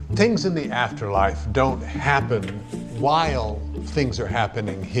Things in the afterlife don't happen while things are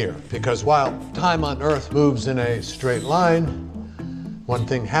happening here. Because while time on Earth moves in a straight line, one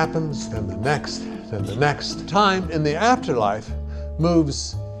thing happens, then the next, then the next. Time in the afterlife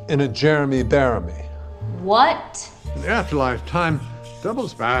moves in a Bearimy. What? In the afterlife, time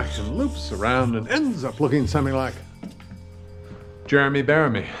doubles back and loops around and ends up looking something like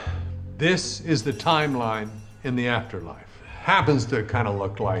Bearimy. This is the timeline in the afterlife. Happens to kind of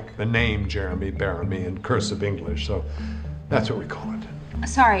look like the name Jeremy Bearimy in cursive English, so that's what we call it.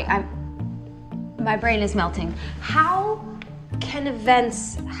 Sorry, my brain is melting. How can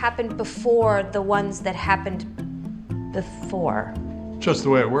events happen before the ones that happened before? Just the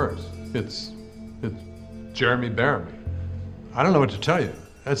way it works. It's Jeremy Bearimy. I don't know what to tell you.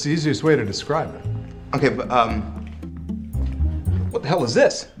 That's the easiest way to describe it. Okay, but what the hell is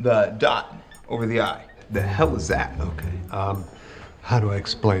this? The dot over the I. The hell is that? Okay, how do I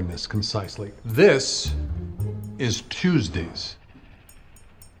explain this concisely? This is Tuesdays,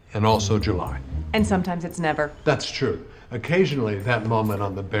 and also July. And sometimes it's never. That's true. Occasionally, that moment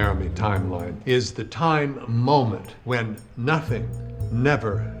on the Bearimy timeline is the time moment when nothing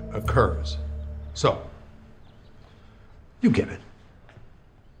never occurs. So, you get it.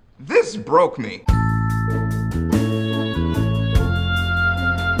 This broke me.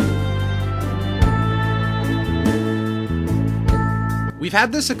 We've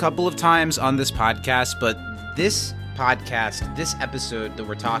had this a couple of times on this podcast, but this podcast, this episode that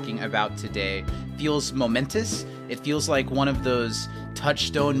we're talking about today feels momentous. It feels like one of those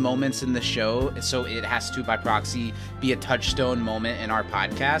touchstone moments in the show, so it has to, by proxy, be a touchstone moment in our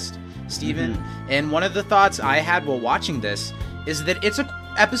podcast, Steven. Mm-hmm. And one of the thoughts I had while watching this is that it's an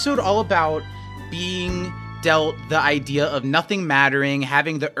episode all about being dealt the idea of nothing mattering,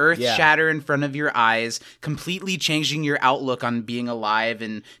 having the earth shatter in front of your eyes, completely changing your outlook on being alive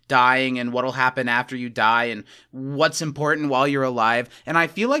and dying and what'll happen after you die and what's important while you're alive. And I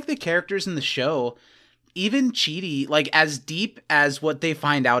feel like the characters in the show, even Chidi, like as deep as what they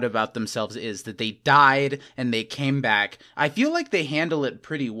find out about themselves is that they died and they came back, I feel like they handle it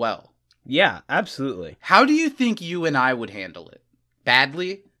pretty well. Yeah, absolutely. How do you think you and I would handle it?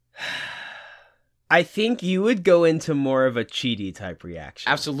 Badly? I think you would go into more of a Chidi type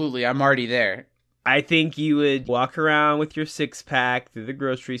reaction. Absolutely, I'm already there. I think you would walk around with your six-pack through the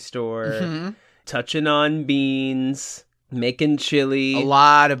grocery store, touching on beans, making chili. A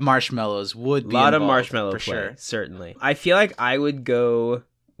lot of marshmallows would be involved. A lot of marshmallow for play, sure. Certainly. I feel like I would go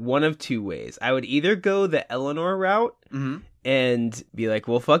one of two ways. I would either go the Eleanor route and be like,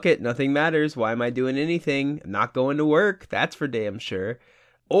 well, fuck it, nothing matters. Why am I doing anything? I'm not going to work. That's for damn sure.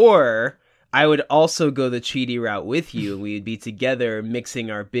 Or I would also go the Chidi route with you, and we would be together mixing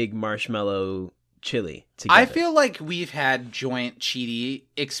our big marshmallow chili together. I feel like we've had joint Chidi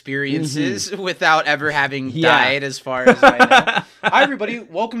experiences without ever having died, as far as I know. Hi, everybody.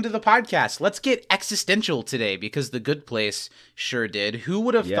 Welcome to the podcast. Let's get existential today, because The Good Place sure did. Who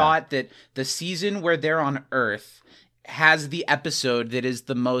would have thought that the season where they're on Earth has the episode that is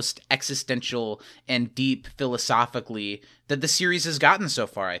the most existential and deep philosophically that the series has gotten so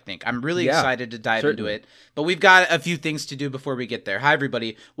far, I think. I'm really excited to dive into it, but we've got a few things to do before we get there. Hi,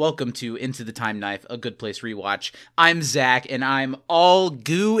 everybody. Welcome to Into the Time Knife, a Good Place rewatch. I'm Zach, and I'm all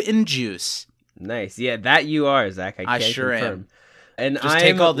goo and juice. Nice. Yeah, that you are, Zach. I sure confirm. am. And Just I'm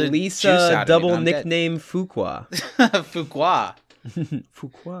take all the Lisa, double nickname Fuqua. Fuqua.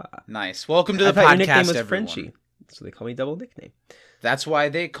 Fuqua. Nice. Welcome to the podcast, podcast, your nickname was everyone. Frenchie. So they call me double nickname. That's why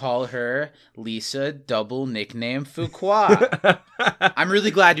they call her Lisa double nickname Fuqua. I'm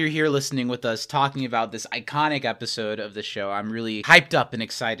really glad you're here listening with us, talking about this iconic episode of the show. I'm really hyped up and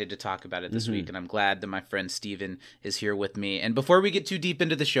excited to talk about it this week, and I'm glad that my friend Steven is here with me. And before we get too deep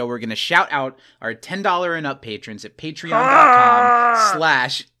into the show, we're going to shout out our $10 and up patrons at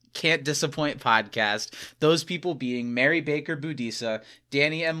patreon.com/ Can't Disappoint Podcast. Those people being Mary Baker Budisa,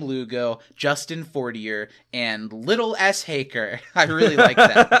 Danny M. Lugo, Justin Fortier, and Little S. Haker. I really like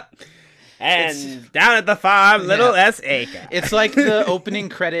that. And down at the farm, Little S. Haker. It's like the opening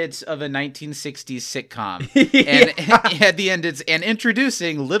credits of a 1960s sitcom. And at the end, it's and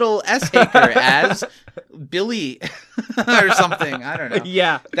introducing Little S. Haker as Billy or something. I don't know.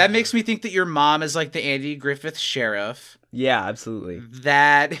 Yeah. That makes me think that your mom is like the Andy Griffith sheriff. Yeah, absolutely.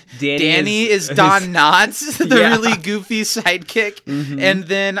 That Danny is Don Knotts, the really goofy sidekick. And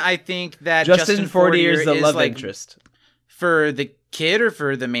then I think that Justin Fortier is the love like, interest. For the kid or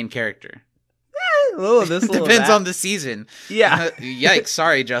for the main character? Depends on the season. Yeah. Yikes.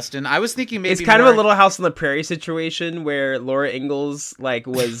 Sorry, Justin. I was thinking maybe it's kind of a Little House on the Prairie situation where Laura Ingalls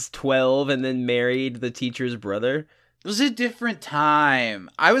was 12 and then married the teacher's brother. It was a different time.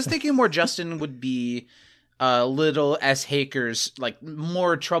 I was thinking more Justin would be little S. Haker's, like,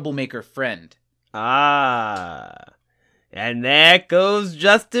 more troublemaker friend. Ah. And there goes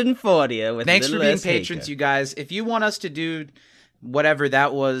Justin for you with Thanks for little being S. patrons, Haker. you guys. If you want us to do whatever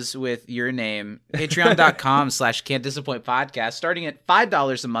that was with your name, patreon.com/can'tdisappointpodcast. Starting at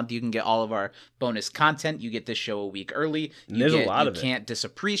 $5 a month, you can get all of our bonus content. You get this show a week early. There's a lot of it. You Can't Dis a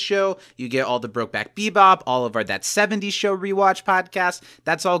pre-show. You get all the Brokeback Bebop, all of our That 70s Show rewatch podcast.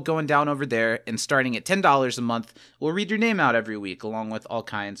 That's all going down over there. And starting at $10 a month, we'll read your name out every week, along with all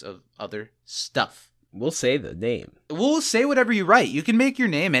kinds of other stuff. We'll say the name. We'll say whatever you write. You can make your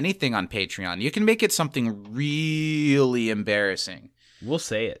name anything on Patreon. You can make it something really embarrassing. We'll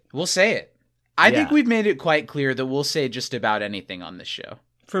say it. We'll say it. I Yeah. think we've made it quite clear that we'll say just about anything on this show.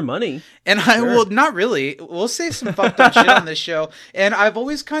 For money. And I will, not really. We'll say some fucked up shit on this show. And I've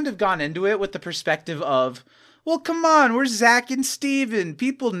always kind of gone into it with the perspective of, well, come on, we're Zach and Steven.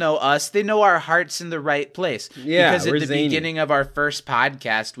 People know us. They know our heart's in the right place. Yeah, because at we're the zany. beginning of our first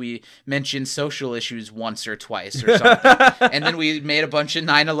podcast, we mentioned social issues once or twice or something. And then we made a bunch of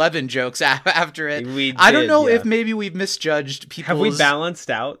 9/11 jokes after it. I don't know if maybe we've misjudged people's... Have we balanced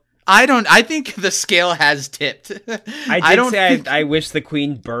out? I think the scale has tipped. I wish the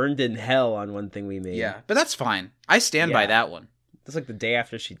Queen burned in hell on one thing we made. Yeah, but that's fine. I stand by that one. That's like the day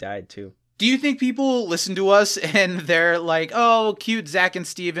after she died, too. Do you think people listen to us and they're like, oh, cute Zach and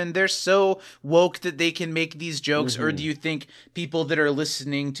Steven, they're so woke that they can make these jokes? Or do you think people that are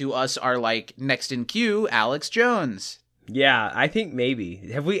listening to us are like, next in queue, Alex Jones? Yeah, I think maybe.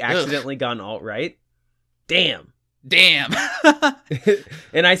 Have we accidentally gone alt-right? Damn. And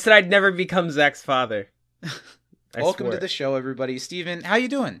I said I'd never become Zach's father. Welcome to the show, everybody. Steven, how you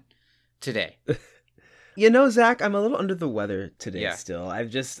doing today? You know, Zach, I'm a little under the weather today. Yeah. Still, I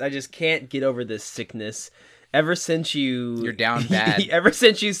just can't get over this sickness. Ever since you're down bad. Ever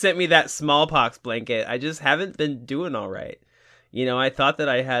since you sent me that smallpox blanket, I just haven't been doing all right. You know, I thought that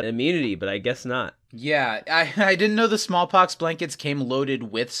I had immunity, but I guess not. Yeah, I didn't know the smallpox blankets came loaded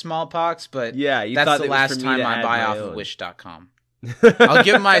with smallpox, but yeah, that's thought the it was last for me time to I add buy my off own. of Wish.com. I'll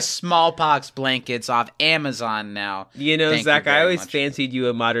get my smallpox blankets off Amazon now. You know, Thank Zach, you I very always much. fancied you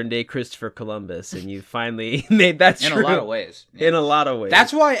a modern day Christopher Columbus, and you finally made that true. In a lot of ways. Yeah. In a lot of ways.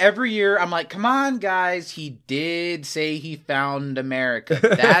 That's why every year I'm like, come on, guys. He did say he found America.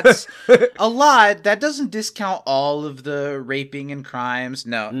 That's a lot. That doesn't discount all of the raping and crimes.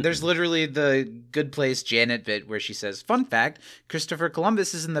 No, there's literally the Good Place Janet bit where she says, fun fact, Christopher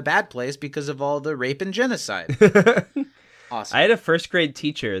Columbus is in the bad place because of all the rape and genocide. Awesome. I had a first grade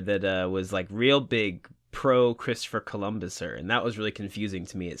teacher that was like real big pro Christopher Columbuser, and that was really confusing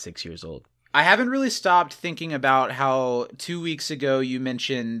to me at 6 years old. I haven't really stopped thinking about how 2 weeks ago you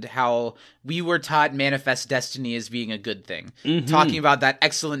mentioned how we were taught manifest destiny as being a good thing. Talking about that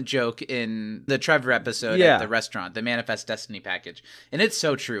excellent joke in the Trevor episode at the restaurant, the manifest destiny package. And it's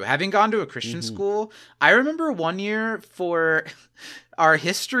so true. Having gone to a Christian school, I remember one year for our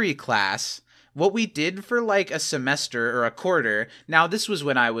history class, what we did for like a semester or a quarter, now this was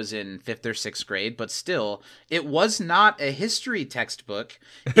when I was in 5th or 6th grade, but still, it was not a history textbook.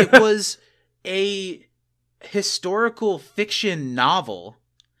 It was a historical fiction novel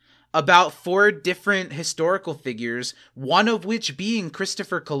about 4 different historical figures, one of which being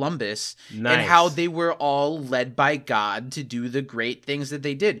Christopher Columbus, and how they were all led by God to do the great things that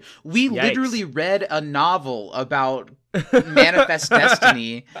they did. We literally read a novel about manifest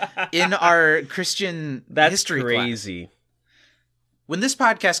destiny in our Christian history class. That's crazy. When this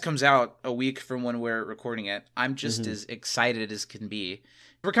podcast comes out a week from when we're recording it, I'm just as excited as can be.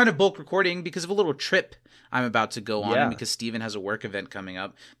 We're kind of bulk recording because of a little trip I'm about to go on and because Steven has a work event coming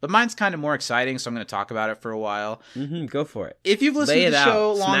up. But mine's kind of more exciting, so I'm going to talk about it for a while. Go for it. If you've listened to the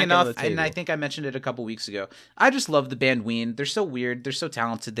show long Smack it on enough, the table. and I think I mentioned it a couple weeks ago, I just love the band Ween. They're so weird. They're so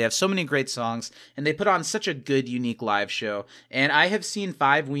talented. They have so many great songs, and they put on such a good, unique live show. And I have seen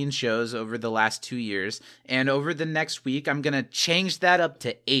 5 Ween shows over the last 2 years, and over the next week, I'm going to change that up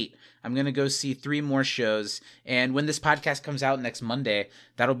to 8. I'm going to go see 3 more shows, and when this podcast comes out next Monday,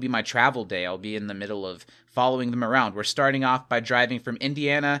 that'll be my travel day. I'll be in the middle of following them around. We're starting off by driving from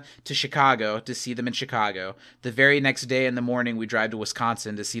Indiana to Chicago to see them in Chicago. The very next day in the morning, we drive to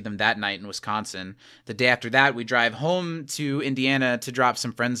Wisconsin to see them that night in Wisconsin. The day after that, we drive home to Indiana to drop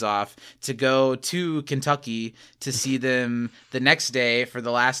some friends off, to go to Kentucky to see them the next day for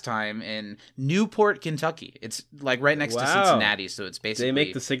the last time in Newport, Kentucky. It's like right next to Cincinnati, so it's basically they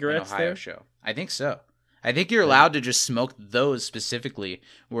make the cigarettes an Ohio there? show. I think so. I think you're allowed to just smoke those specifically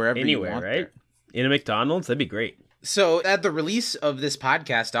wherever you Anywhere, want. right? In a McDonald's? That'd be great. So at the release of this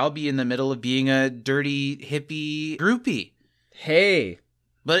podcast, I'll be in the middle of being a dirty hippie groupie. Hey,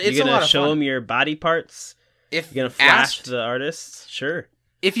 But it's you a lot gonna of show fun. them your body parts? If You gonna flash asked, the artists? Sure.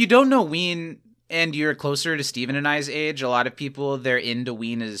 if you don't know Ween and you're closer to Steven and I's age, a lot of people, they're into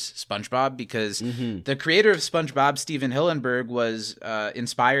Ween as SpongeBob because the creator of SpongeBob, Steven Hillenburg, was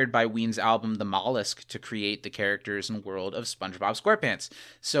inspired by Ween's album The Mollusk to create the characters and world of SpongeBob SquarePants.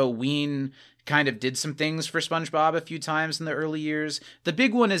 So Ween kind of did some things for SpongeBob a few times in the early years. The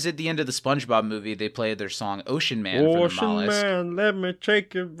big one is at the end of the SpongeBob movie, they played their song Ocean Man from The Mollusk. Man, let me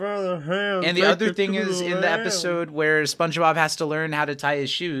take your brother hand. And the other thing is in the episode where SpongeBob has to learn how to tie his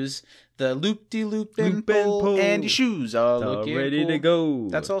shoes, the loop-de-loop and pull, and your shoes are looking ready cool. to go.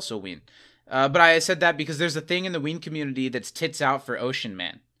 That's also Ween. But I said that because there's a thing in the Ween community that's tits out for Ocean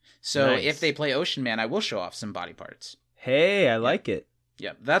Man. So Nice. if they play Ocean Man, I will show off some body parts. Hey, I like it.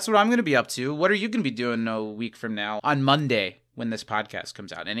 Yep, that's what I'm going to be up to. What are you going to be doing a week from now on Monday when this podcast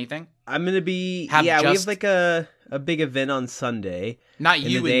comes out? Anything? I'm gonna be Have we have just- like a big event on Sunday. Not And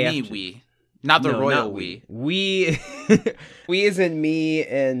you the day and me, after- we. Not the No, royal not we. We we is in me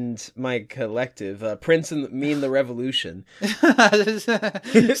and my collective, Prince and me and the Revolution.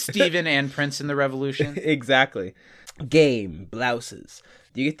 Steven and Prince in the Revolution. Exactly. Game blouses.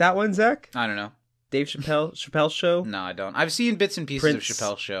 Do you get that one, Zach? I don't know. Dave Chappelle's show. No, I don't. I've seen bits and pieces Prince. of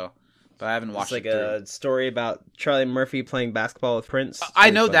Chappelle's show, but I haven't watched It's like it through. a story about Charlie Murphy playing basketball with Prince. I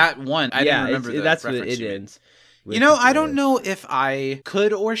Really know funny. that one. I didn't remember it's- the that's what reference it you made. ends. You know, I don't know if I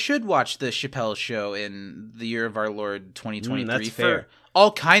could or should watch the Chappelle show in the year of our Lord 2023 that's for fair.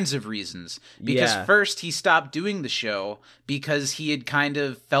 all kinds of reasons. Because Yeah. first, he stopped doing the show because he had kind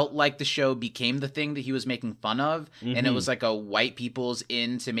of felt like the show became the thing that he was making fun of. And Mm-hmm. it was like a white people's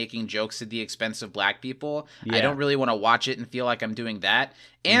into making jokes at the expense of black people. I Yeah. don't really want to watch it and feel like I'm doing that.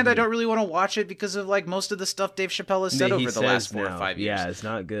 And I don't really want to watch it because of like most of the stuff Dave Chappelle has said That he over the last says 4 or now. 5 years. Yeah, it's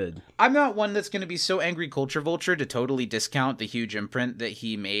not good. I'm not one that's going to be so angry culture vulture to totally discount the huge imprint that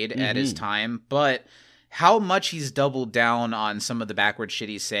he made at his time, but how much he's doubled down on some of the backward shit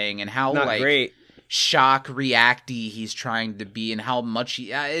he's saying and how Not like great. shock reacty he's trying to be and how much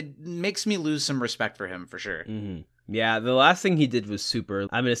it makes me lose some respect for him for sure. Yeah, the last thing he did was super.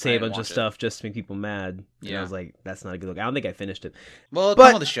 I'm gonna say I a didn't bunch of watch it. stuff just to make people mad. And Yeah. I was like, that's not a good look. I don't think I finished it. Well, But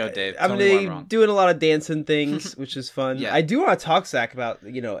come on the show, Dave. I'm Tell me why I'm gonna wrong. doing a lot of dancing things, which is fun. Yeah. I do want to talk, Zach, about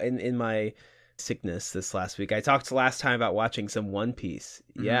in my sickness this last week. I talked last time about watching some One Piece.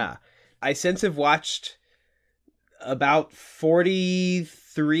 Yeah, I since have watched about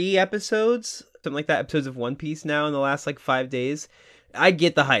 43 episodes, something like that, episodes of One Piece now in the last like 5 days. I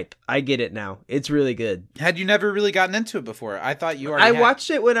get the hype. I get it now. It's really good. Had you never really gotten into it before? I thought you already I had. watched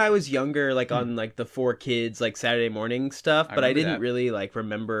it when I was younger, like on like the 4Kids like Saturday morning stuff, but I remember didn't that. really like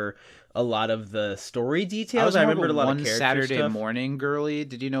remember a lot of the story I details. was I more remembered of a lot One of character Saturday stuff. Morning girly.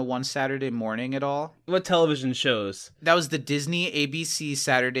 Did you know One Saturday Morning at all? What television shows? That was the Disney ABC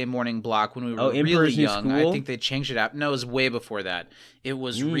Saturday morning block when we were Oh, really Emperor's New young. I School? think they changed it up. No, it was way before that. It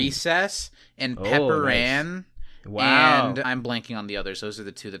was Recess and Oh, Pepper nice. Ann. Wow. And I'm blanking on the others. Those are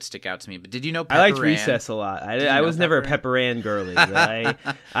the two that stick out to me. But did you know Pepper I liked Ann? Recess a lot. you I know was never a Pepper Pepper Ann girly, but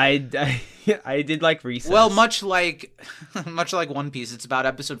I did like Recess. Well, much like One Piece, it's about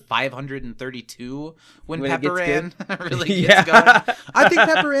episode 532 when When it Pepper gets Ann really gets Yeah. going. I think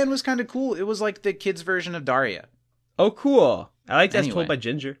Pepper Ann was kind of cool. It was like the kids' version of Daria. Oh, cool. I liked As Anyway. Told by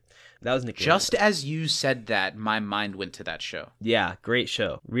Ginger. That was Nick. Just as you said that, my mind went to that show. Yeah, great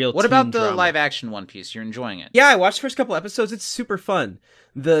show. Real. What teen about the drama. live action One Piece? You're enjoying it? Yeah, I watched the first couple episodes. It's super fun.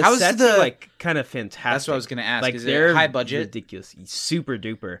 The How's sets the- are like kind of fantastic. That's what I was gonna ask. Like Is it they're high budget? ridiculous, super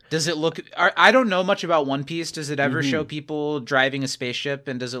duper. Does it look? I don't know much about One Piece. Does it ever show people driving a spaceship,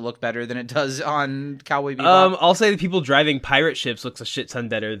 and does it look better than it does on Cowboy Bebop? I'll say the people driving pirate ships looks a shit ton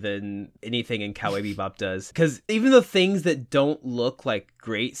better than anything in Cowboy Bebop does. Because even the things that don't look like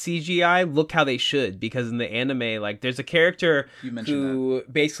great CGI look how they should. Because in the anime, like there's a character You mentioned who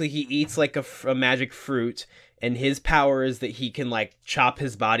basically he eats like a magic fruit, and his power is that he can like chop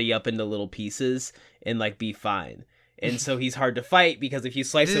his body up into little pieces and like be fine. And so he's hard to fight because if you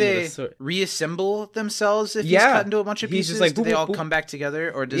slice Do him with a they sword, reassemble themselves if he's Yeah. cut into a bunch of He's pieces? just like, Do they boop, all boop, boop. come back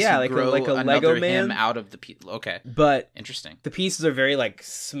together, or does Yeah, he like a- grow like a another Lego him man. out of the piece? Okay, but interesting. the pieces are very like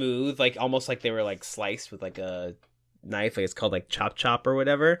smooth, like almost like they were like sliced with like a knife. Like it's called like chop or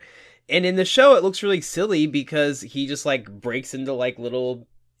whatever. And in the show, it looks really silly because he just like breaks into like little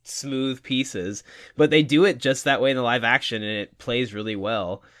smooth pieces. But they do it just that way in the live action, and it plays really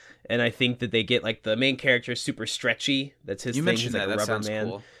well. And I think that they get like the main character is super stretchy. That's his You thing. mentioned He's like that. a That rubber sounds man.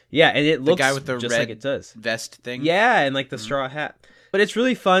 cool. Yeah, and it The looks guy with the just red like it does. vest thing. Yeah, and like the straw hat. But it's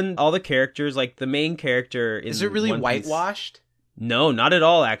really fun. All the characters, like the main character Is it really whitewashed? No, not at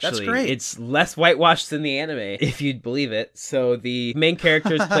all, actually. That's great. It's less whitewashed than the anime, if you'd believe it. So the main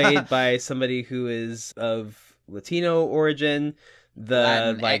character is played by somebody who is of Latino origin.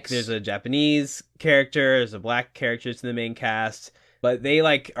 There's a Japanese character, there's a black character in the main cast. But they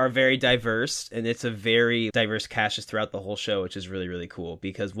are very diverse, and it's a very diverse cast just throughout the whole show, which is really, really cool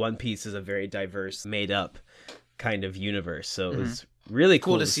because One Piece is a very diverse, made-up kind of universe. So it was really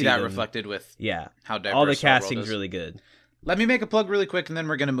cool to see that them. reflected with how diverse all the our casting's world is. really good. Let me make a plug really quick, and then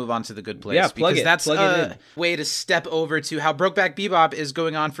we're going to move on to The Good Place. Yeah, plug because it. that's Plug it a way to step over to how Brokeback Bebop is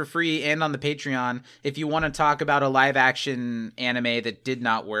going on for free and on the Patreon. If you want to talk about a live-action anime that did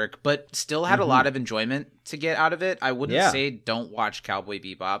not work, but still had a lot of enjoyment to get out of it, I wouldn't say don't watch Cowboy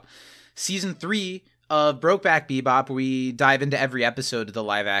Bebop. Season 3 of Brokeback Bebop, we dive into every episode of the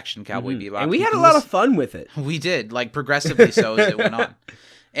live-action Cowboy Bebop. And we had a lot of fun with it. We did, progressively so as it went on.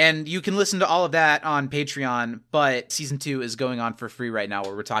 And you can listen to all of that on Patreon, but Season 2 is going on for free right now,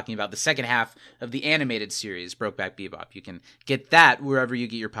 where we're talking about the second half of the animated series, Brokeback Bebop. You can get that wherever you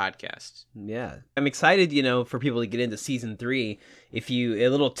get your podcasts. Yeah. I'm excited, for people to get into Season 3. A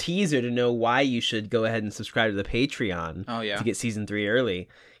little teaser to know why you should go ahead and subscribe to the Patreon to get Season 3 early,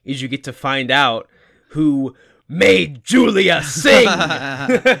 is you get to find out who made Julia sing!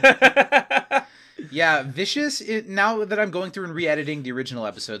 Yeah, Vicious, now that I'm going through and re-editing the original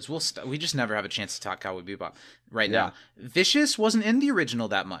episodes, we just never have a chance to talk Cowboy Bebop now. Vicious wasn't in the original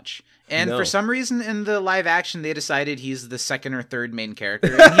that much. And for some reason in the live action, they decided he's the second or third main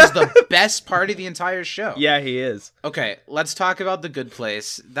character. And he's the best part of the entire show. Yeah, he is. Okay, let's talk about The Good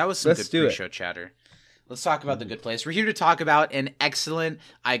Place. That was some good pre-show chatter. Let's talk about The Good Place. We're here to talk about an excellent,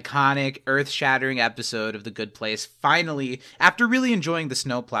 iconic, earth-shattering episode of The Good Place. Finally, after really enjoying the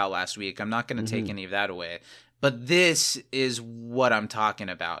snowplow last week, I'm not going to take any of that away. But this is what I'm talking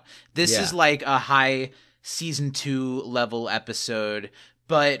about. This is like a high Season 2 level episode,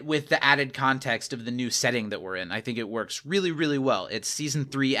 but with the added context of the new setting that we're in. I think it works really, really well. It's Season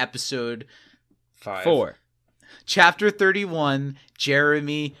 3, Episode 4. Chapter 31,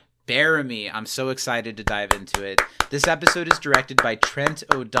 Bearimy. I'm so excited to dive into it. This episode is directed by Trent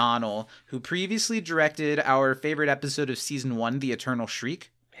O'Donnell, who previously directed our favorite episode of Season 1, The Eternal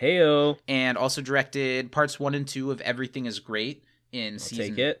Shriek. Heyo. And also directed parts 1 and 2 of Everything is Great in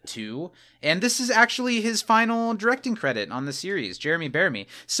Season 2. And this is actually his final directing credit on the series, Bearimy.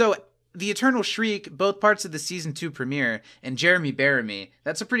 So The Eternal Shriek, both parts of the Season 2 premiere, and Bearimy,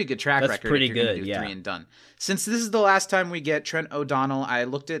 that's a pretty good track record. Pretty if you're good, gonna do 3 and done. Since this is the last time we get Trent O'Donnell, I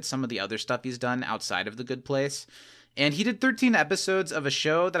looked at some of the other stuff he's done outside of The Good Place. And he did 13 episodes of a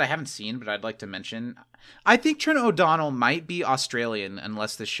show that I haven't seen, but I'd like to mention. I think Trent O'Donnell might be Australian,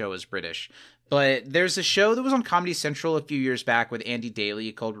 unless this show is British. But there's a show that was on Comedy Central a few years back with Andy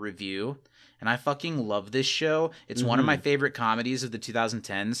Daly called Review. And I fucking love this show. It's one of my favorite comedies of the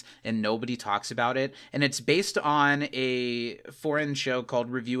 2010s, and nobody talks about it. And it's based on a foreign show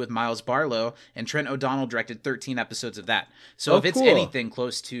called Review with Miles Barlow, and Trent O'Donnell directed 13 episodes of that. So if it's anything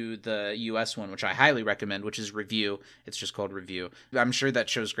close to the US one, which I highly recommend, which is Review, it's just called Review, I'm sure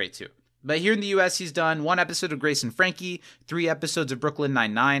that show's great too. But here in the US, he's done 1 episode of Grace and Frankie, 3 episodes of Brooklyn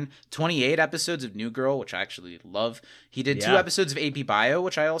Nine-Nine, 28 episodes of New Girl, which I actually love. He did 2 episodes of AP Bio,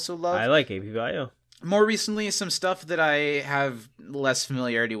 which I also love. I like AP Bio. More recently, some stuff that I have less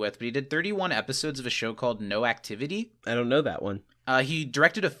familiarity with, but he did 31 episodes of a show called No Activity. I don't know that one. He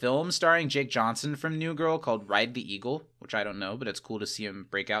directed a film starring Jake Johnson from New Girl called Ride the Eagle, which I don't know, but it's cool to see him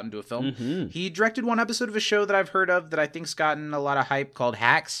break out into a film. He directed 1 episode of a show that I've heard of that I think's gotten a lot of hype called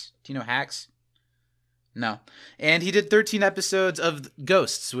Hacks. Do you know Hacks? No. And he did 13 episodes of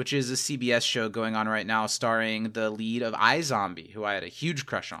Ghosts, which is a CBS show going on right now starring the lead of iZombie, who I had a huge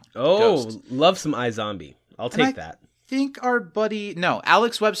crush on. Oh, Ghost. Love some iZombie. I'll take that. I think our buddy... No,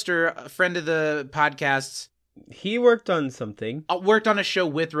 Alex Webster, a friend of the podcast's, he worked on something. Worked on a show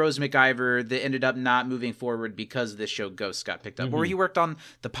with Rose McIver that ended up not moving forward because this show Ghosts got picked up. Or he worked on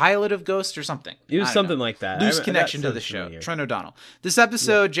the pilot of Ghosts or something. It was something like that. Loose connection to the show. Trent O'Donnell. This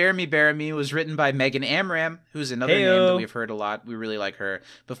episode, Bearimy, was written by Megan Amram, who's another name that we've heard a lot. We really like her.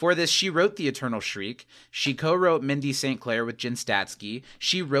 Before this, she wrote The Eternal Shriek. She co-wrote Mindy St. Clair with Jen Statsky.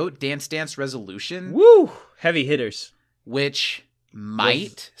 She wrote Dance Dance Resolution. Woo! Heavy hitters. Which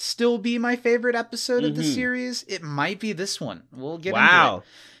might still be my favorite episode of the series. It might be this one. We'll get into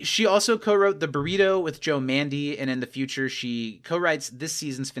it. She also co-wrote The Burrito with Joe Mandy, and in the future she co-writes this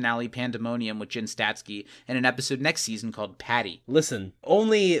season's finale, Pandemonium, with Jen Statsky, and an episode next season called Patty. Listen,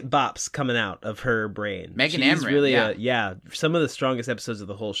 only bops coming out of her brain. Megan Amram, really some of the strongest episodes of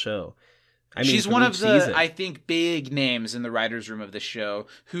the whole show. I mean, she's from one each of the, season. I think, big names in the writer's room of the show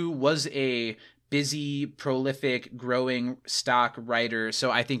who was a busy, prolific, growing stock writer. So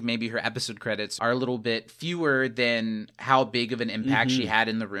I think maybe her episode credits are a little bit fewer than how big of an impact she had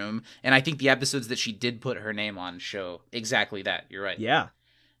in the room. And I think the episodes that she did put her name on show exactly that. You're right. Yeah.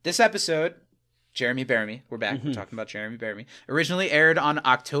 This episode, Bearimy, we're back. We're talking about Bearimy. Originally aired on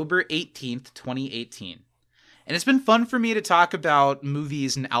October 18th, 2018. And it's been fun for me to talk about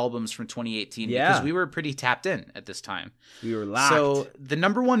movies and albums from 2018 because we were pretty tapped in at this time. We were locked. So the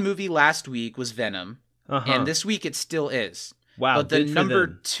number one movie last week was Venom, and this week it still is. Wow, but the number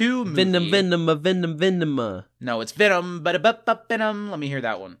two movie... Venom. No, it's Venom, Venom. Let me hear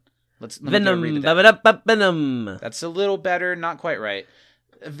that one. Let me Venom, read that. Venom. That's a little better, not quite right.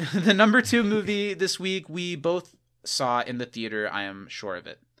 The number two movie this week we both saw in the theater, I am sure of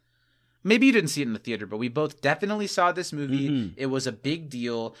it. Maybe you didn't see it in the theater, but we both definitely saw this movie. It was a big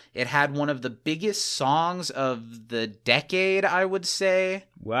deal. It had one of the biggest songs of the decade, I would say.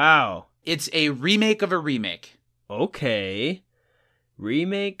 Wow. It's a remake of a remake. Okay.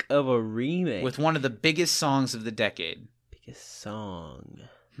 Remake of a remake. With one of the biggest songs of the decade. Biggest song.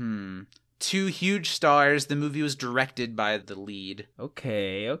 2 huge stars. The movie was directed by the lead.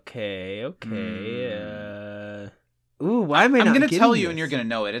 Okay. Ooh, why am I not I'm going to getting tell you this? and you're going to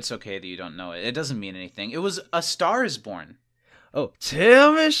know it. It's okay that you don't know it. It doesn't mean anything. It was A Star is Born. Oh,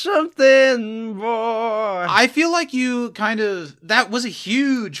 tell me something, boy. I feel like you that was a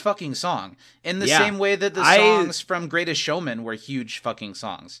huge fucking song. In the same way that the songs from Greatest Showman were huge fucking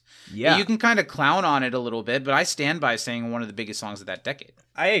songs. Yeah. You can kind of clown on it a little bit, but I stand by saying one of the biggest songs of that decade.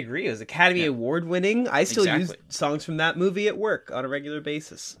 I agree. It was Academy Award winning. I still use Exactly. songs from that movie at work on a regular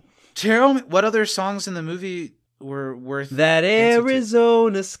basis. Tell me, what other songs in the movie were worth That dancing to?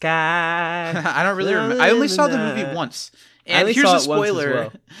 Arizona sky. I don't really remember. I only saw the movie once. And only here's saw a it once as spoiler.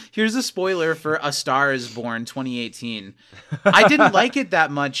 well. Here's a spoiler for A Star is Born 2018. I didn't like it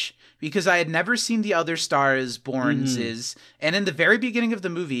that much because I had never seen the other Star is Borns. And in the very beginning of the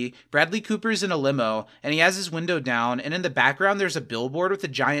movie, Bradley Cooper's in a limo and he has his window down. And in the background, there's a billboard with a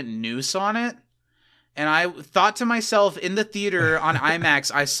giant noose on it. And I thought to myself, in the theater on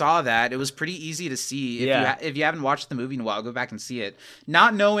IMAX, I saw that. It was pretty easy to see. If you haven't watched the movie in a while, go back and see it.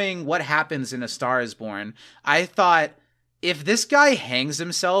 Not knowing what happens in A Star is Born, I thought, if this guy hangs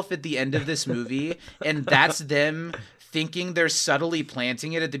himself at the end of this movie, and that's them thinking they're subtly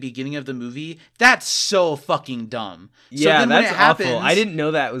planting it at the beginning of the movie, that's so fucking dumb. Yeah, then that's awful. I didn't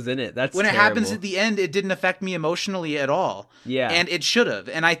know that was in it. That's when terrible. it happens at the end, it didn't affect me emotionally at all. Yeah. And it should have.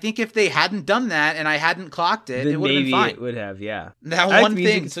 And I think if they hadn't done that and I hadn't clocked it, Then it would have been maybe fine. it would have, yeah. That I like one the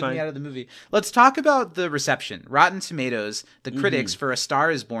music, thing it's took fine. me out of the movie. Let's talk about the reception. Rotten Tomatoes, the critics for A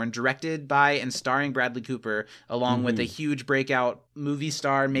Star is Born, directed by and starring Bradley Cooper, along with a huge breakout movie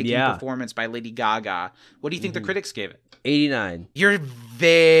star making performance by Lady Gaga. What do you think the critics gave it? 89. You're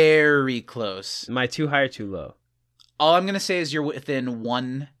very close. Am I too high or too low? All I'm going to say is you're within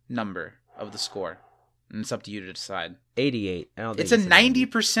one number of the score. And it's up to you to decide. 88. I don't think It's a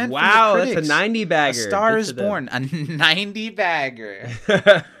 90%. Wow, from the that's critics. a 90 bagger. A Star Good is for them. Born, a 90 bagger.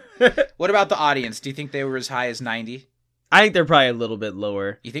 What about the audience? Do you think they were as high as 90? I think they're probably a little bit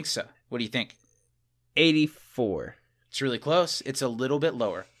lower. You think so? What do you think? 84. It's really close. It's a little bit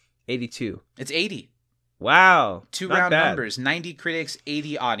lower. 82. It's 80. Wow. Two not round bad. numbers. 90 critics,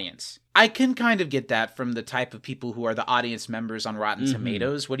 80 audience. I can kind of get that from the type of people who are the audience members on Rotten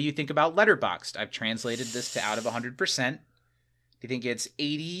Tomatoes. What do you think about Letterboxd? I've translated this to out of 100%. Do you think it's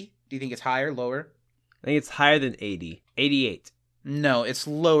 80? Do you think it's higher, lower? I think it's higher than 80. 88. No, it's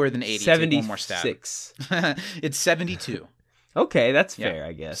lower than 80. 76. Take one more stab. It's 72. Okay, that's fair,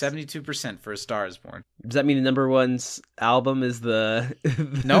 I guess. 72% for A Star is Born. Does that mean the number one's album is the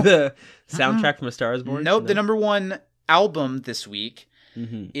Nope. the soundtrack from A Star is Born? Nope. No? The number one album this week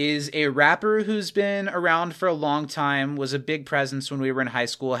is a rapper who's been around for a long time, was a big presence when we were in high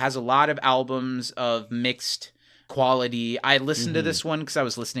school, has a lot of albums of mixed quality. I listened to this one because I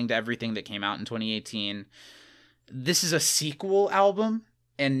was listening to everything that came out in 2018. This is a sequel album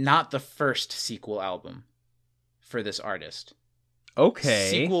and not the first sequel album for this artist. Okay.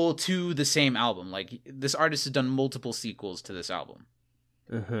 Sequel to the same album. Like, this artist has done multiple sequels to this album.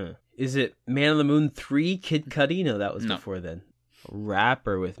 Is it Man on the Moon 3, Kid Cudi? No, that was No. before then.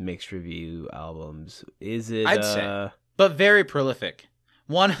 Rapper with mixed review albums. Is it I'd say. But very prolific.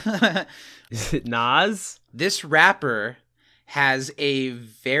 One Is it Nas? This rapper has a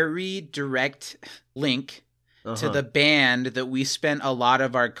very direct link to the band that we spent a lot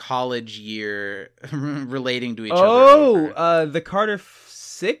of our college year relating to each other over. The Carter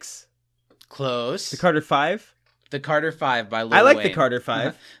 6? Close. The Carter 5? The Carter 5 by Lil I like Wayne. the Carter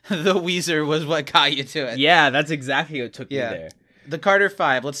 5. The Weezer was what got you to it. Yeah, that's exactly what took me there. The Carter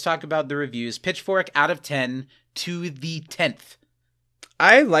 5. Let's talk about the reviews. Pitchfork out of 10 to the 10th.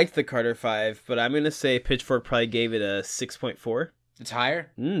 I liked the Carter 5, but I'm going to say Pitchfork probably gave it a 6.4. It's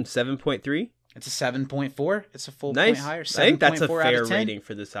higher. 7.3. It's a 7.4. It's a full Nice. point higher. I think that's a 7.4 out fair of 10. rating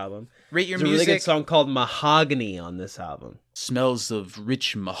for this album. Rate your There's music. a really good song called Mahogany on this album. Smells of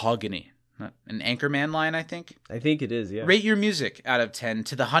rich mahogany. An Anchorman line, I think. I think it is, yeah. Rate your music out of 10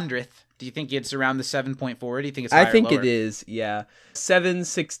 to the 100th. Do you think it's around the 7.4? Do you think it's higher I think or lower? it is, yeah.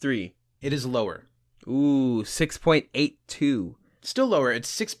 7.63. It is lower. Ooh, 6.82. Still lower.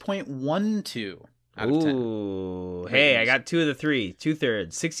 It's 6.12 out of 10. Ooh, hey, I got 2 of the 3. 2/3.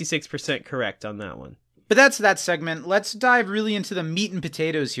 66% correct on that one. But that's that segment. Let's dive really into the meat and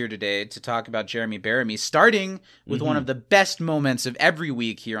potatoes here today to talk about Bearimy, starting with one of the best moments of every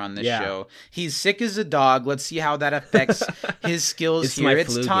week here on this show. He's sick as a dog. Let's see how that affects his skills It's here. my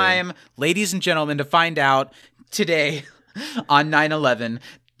It's flu time, game. ladies and gentlemen, to find out today on 9/11.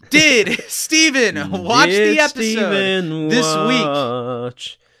 Did Steven watch the episode this week?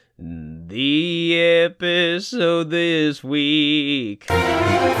 Watch the episode this week.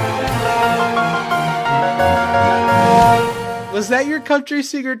 Was that your country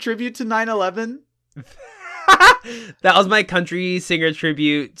singer tribute to 9/11? That was my country singer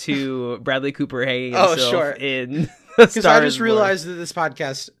tribute to Bradley Cooper hanging Oh, himself sure. in Because I just realized that this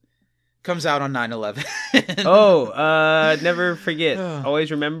podcast comes out on 9/11. Never forget.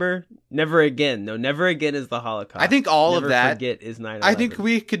 Always remember. Never again. No, never again is the Holocaust. I think all never of that. Forget is 9/11. I think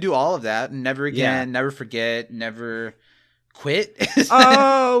we could do all of that. Never again, Yeah. never forget, never quit.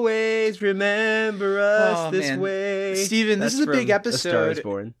 Always remember us Oh, this man. way. Steven, this That's is a big from episode. A Star is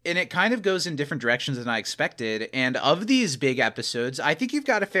Born. And it kind of goes in different directions than I expected. And of these big episodes, I think you've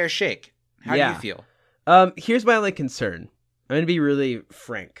got a fair shake. How do you feel? Here's my only concern. I'm gonna be really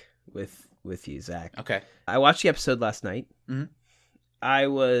frank with you, Zach. Okay. I watched the episode last night. Mhm. I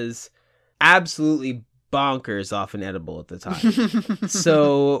was absolutely bonkers off an edible at the time.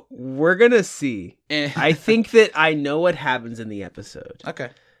 So we're gonna see. I think that I know what happens in the episode. Okay.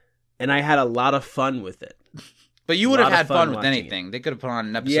 And I had a lot of fun with it. But you would have lot of had fun fun with watching anything. They could have put on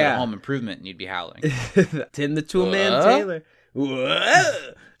an episode Yeah. of Home Improvement and you'd be howling. Tim the Toolman What? Taylor.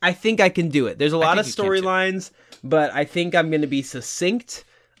 What? I think I can do it. There's a lot of think you can, too. storylines, but I think I'm going to be succinct.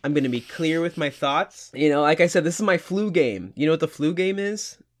 I'm going to be clear with my thoughts. You know, like I said, this is my flu game. You know what the flu game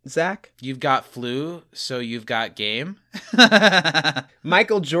is, Zach? You've got flu, so you've got game.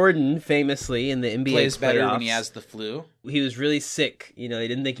 Michael Jordan, famously in the NBA Plays better playoffs, when he has the flu. he was really sick. You know, they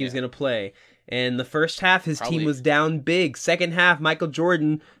didn't think he was going to play. And the first half, his Probably. team was down big. Second half, Michael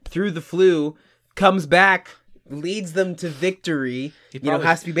Jordan, through the flu, comes back, leads them to victory. probably-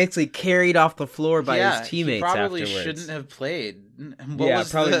 Has to be basically carried off the floor by his teammates he probably afterwards. shouldn't have played. What Yeah,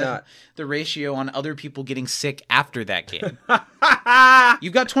 was probably not. the ratio on other people getting sick after that game?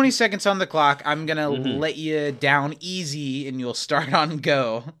 You've got 20 seconds on the clock. I'm going to let you down easy and you'll start on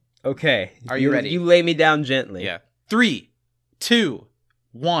go. Okay. Are you ready? You lay me down gently. Yeah. 3, 2,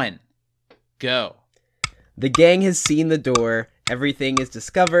 1, go. The gang has seen the door. Everything is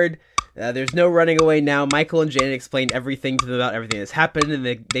discovered. There's no running away now. Michael and Janet explain everything to them about everything that's happened,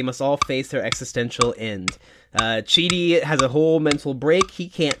 and they must all face their existential end. Chidi has a whole mental break. He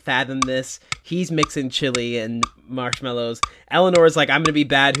can't fathom this. He's mixing chili and marshmallows. Eleanor's like, I'm going to be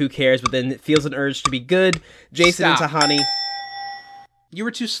bad, who cares? But then feels an urge to be good. Jason Stop. and Tahani. You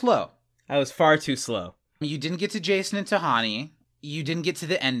were too slow. I was far too slow. You didn't get to Jason and Tahani. You didn't get to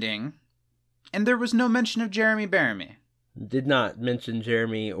the ending. And there was no mention of Bearimy. Did not mention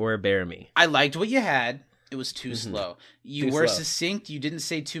Jeremy or Bearimy. I liked what you had. It was too slow. You Too were slow. succinct. You didn't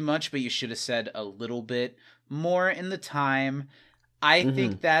say too much, but you should have said a little bit more in the time. I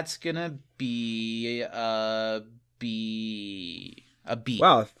think that's gonna be a B. A B.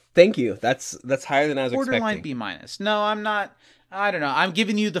 Wow, thank you. That's higher than I was Borderline expecting. B minus. No, I'm not. I don't know. I'm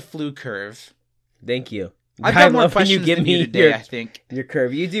giving you the flu curve. Thank you. I've I got more love when questions you give than me you today, your, I think. your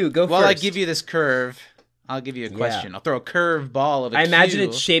curve. You do. Go While first. I give you this curve, I'll give you a question. I'll throw a curve ball of a I imagine cue.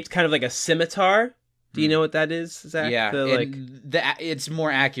 it's shaped kind of like a scimitar. Do you know what that is, Zach? Yeah, The, it's more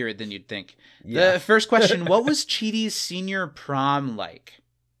accurate than you'd think. Yeah. The first question, what was Chidi's senior prom like?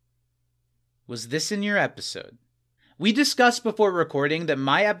 Was this in your episode? We discussed before recording that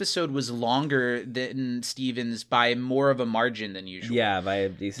my episode was longer than Steven's by more of a margin than usual. Yeah, by a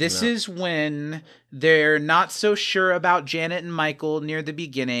decent This amount. is when They're not so sure about Janet and Michael near the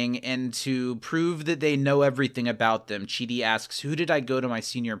beginning, and to prove that they know everything about them, Chidi asks, who did I go to my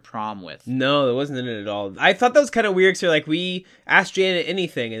senior prom with? No, that wasn't in it at all. I thought that was kind of weird, because like, we asked Janet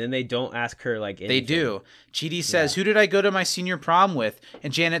anything, and then they don't ask her, like, anything. They do. Chidi says, who did I go to my senior prom with?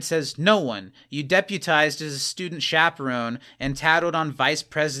 And Janet says, no one. You deputized as a student chaperone and tattled on Vice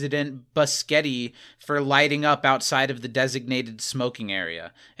President Buschetti for lighting up outside of the designated smoking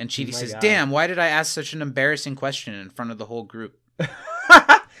area. And Chidi says, God. damn, why did I ask such an embarrassing question in front of the whole group?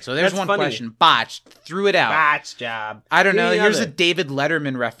 So there's That's one funny. question. Botched. Threw it out. Batch job. I don't Give know. me Here's a another. David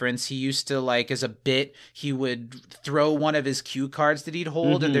Letterman reference. He used to, like, as a bit, he would throw one of his cue cards that he'd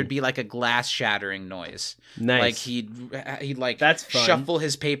hold, and there'd be like a glass shattering noise. Nice. Like he'd like That's fun. shuffle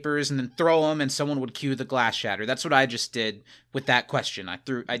his papers and then throw them, and someone would cue the glass shatter. That's what I just did with that question. I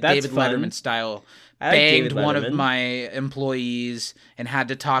That's David fun. Letterman style. I like Banged David one of Letterman. my employees and had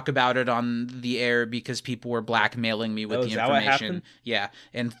to talk about it on the air because people were blackmailing me with Oh, the is that what information. happened? Yeah,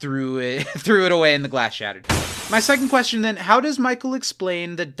 and threw it away and the glass shattered. My second question then, how does Michael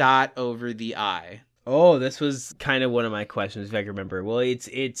explain the dot over the I? Oh, this was kind of one of my questions, if I can remember. Well,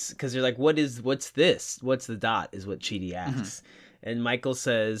 it's because they're like, what's this? What's the dot? Is what Chidi asks, and Michael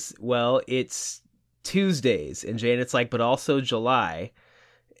says, well, it's Tuesdays, and Janet's like, but also July,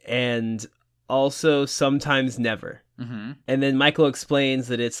 and also sometimes never. Mm-hmm. And then Michael explains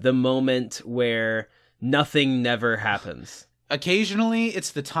that it's the moment where nothing never happens. Occasionally,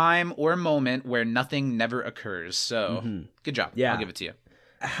 it's the time or moment where nothing never occurs. So, good job. Yeah. I'll give it to you.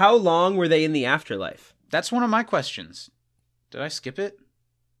 How long were they in the afterlife? That's one of my questions. Did I skip it?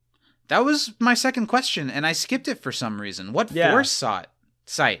 That was my second question, and I skipped it for some reason. What foresight?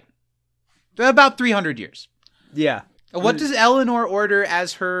 About 300 years. Yeah. What does Eleanor order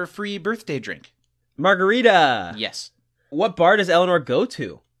as her free birthday drink? Margarita. Yes. What bar does Eleanor go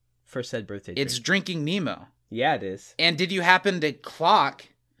to for said birthday drink? It's Drinking Nemo. Yeah, it is. And did you happen to clock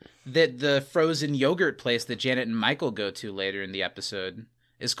that the frozen yogurt place that Janet and Michael go to later in the episode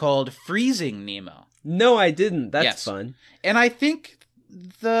is called Freezing Nemo? No, I didn't. That's Yes. fun. And I think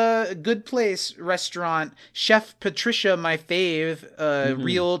the Good Place restaurant, Chef Patricia, my fave,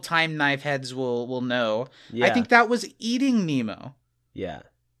 real time knife heads will know. Yeah. I think that was Eating Nemo. Yeah.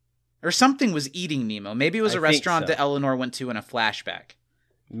 Or something was Eating Nemo. Maybe it was I a think restaurant so. that Eleanor went to in a flashback.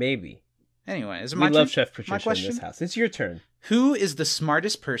 Maybe. Anyway, is it We my love turn? Chef My Patricia in question? this house. It's your turn. Who is the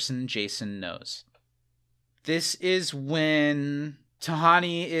smartest person Jason knows? This is when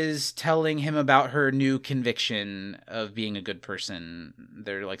Tahani is telling him about her new conviction of being a good person.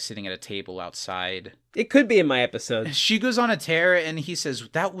 They're like sitting at a table outside. It could be in my episode. She goes on a tear and he says,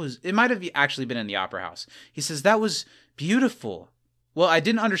 it might have actually been in the Opera House. He says, that was beautiful. Well, I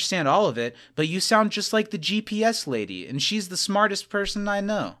didn't understand all of it, but you sound just like the GPS lady, and she's the smartest person I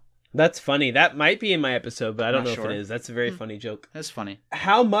know. That's funny. That might be in my episode, but I don't Not know sure. if it is. That's a very funny joke. That's funny.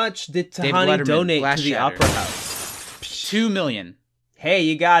 How much did David Tahani Letterman, donate Glass to the Shatter. Opera House? $2 million. Hey,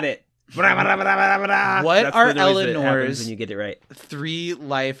 you got it. What That's are the noise that happens Eleanor's when you get it right? 3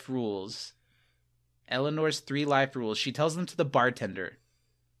 life rules? Eleanor's 3 life rules. She tells them to the bartender.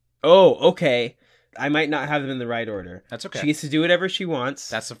 Oh, okay. I might not have them in the right order. That's okay. She gets to do whatever she wants.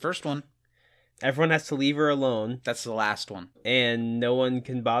 That's the first one. Everyone has to leave her alone, That's the last one. and no one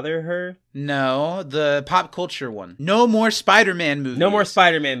can bother her. No, the pop culture one. No more Spider-Man movies. No more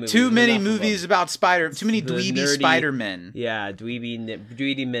Spider-Man movies. Too many Enough of movies them. about Too many The dweeby nerdy- Spider-Men. Yeah,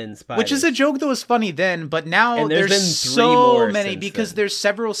 dweeby men spiders. Which is a joke that was funny then, but now And there's there's been 3 so more many since because then. there's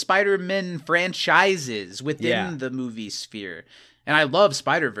several Spider-Man franchises within Yeah. the movie sphere. And I love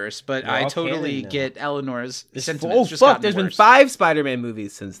Spider-Verse, but They're I all totally canon now. get Eleanor's There's sentiments. oh Just fuck! gotten There's been worse. 5 Spider-Man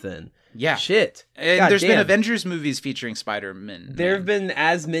movies since then. Yeah. Shit. And God there's been damn. Avengers movies featuring Spider-Man. There have been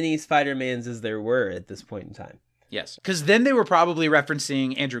as many Spider-Mans as there were at this point in time. Yes. Because then they were probably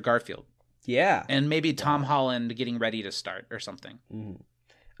referencing Andrew Garfield. Yeah. And maybe Tom Holland getting ready to start or something.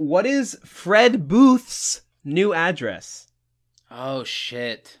 What is Fred Booth's new address? Oh,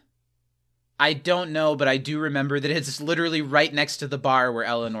 shit. I don't know, but I do remember that it's literally right next to the bar where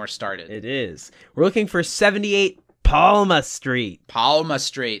Eleanor started. It is. We're looking for 78 Palma Street. Palma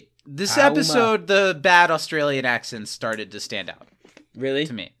Street. This Palma. episode, the bad Australian accents started to stand out Really?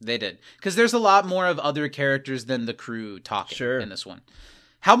 to me. They did. Because there's a lot more of other characters than the crew talking Sure. in this one.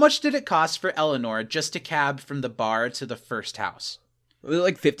 How much did it cost for Eleanor just to cab from the bar to the first house? Was it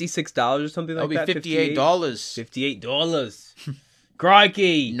like $56 or something like That'll that? be $58. $58.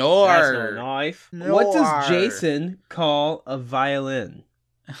 Crikey. Nor. That's not a knife. Nor. What does Jason call a violin?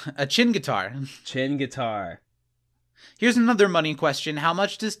 A chin guitar. Chin guitar. Here's another money question. How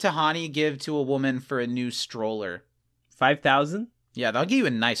much does Tahani give to a woman for a new stroller? 5,000? Yeah, they'll give you a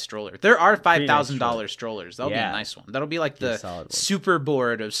nice stroller. There are $5,000 nice strollers. That'll be a nice one. That'll be like Be a the solid one. super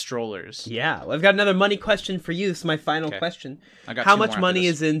board of strollers. Yeah, well, I've got another money question for you. This is my final question. I got How two much more after money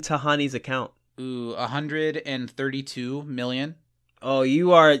this. is in Tahani's account? Ooh, 132 million. Oh,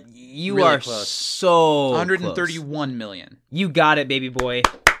 you are Really close. so 131 million. You got it, baby boy.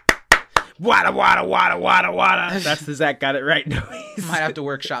 Wada wada wada wada wada. That's the Zach got it right noise. Might have to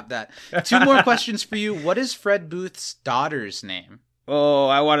workshop that. 2 more questions for you. What is Fred Booth's daughter's name? Oh,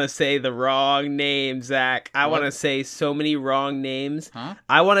 I want to say the wrong name, Zach. I What? want to say so many wrong names. Huh?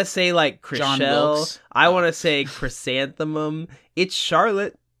 I want to say like John Chriselle. Wilkes? I want to say Chrysanthemum. It's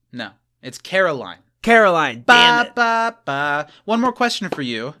Charlotte. No, it's Caroline. Caroline. Damn it. Ba. One more question for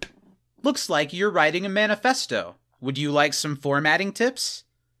you. Looks like you're writing a manifesto. Would you like some formatting tips?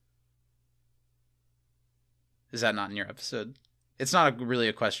 Is that not in your episode? It's not really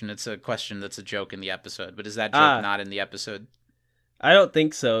a question. It's a question that's a joke in the episode. But is that joke not in the episode? I don't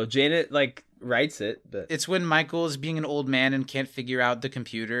think so. Janet writes it, but It's when Michael is being an old man and can't figure out the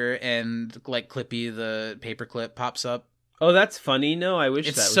computer, and like Clippy, the paperclip, pops up. oh, that's funny. No, I wish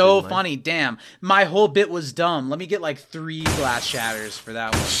It's that was so in mine. funny. Damn, my whole bit was dumb. Let me get like 3 glass shatters for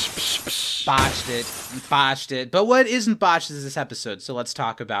that one. Botched it. But what isn't botched is this episode. So let's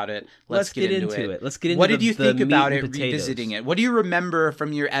talk about it. Let's get into it. Let's get into What did you think the about meat it and potatoes. revisiting it? What do you remember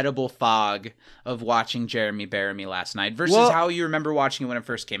from your edible fog of watching Jeremy Bearimy last night versus Well- how you remember watching it when it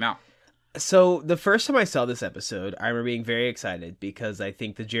first came out? So the first time I saw this episode, I remember being very excited because I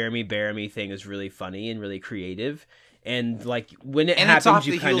think the Jeremy Bearimy thing is really funny and really creative. And like when it And happens, it's off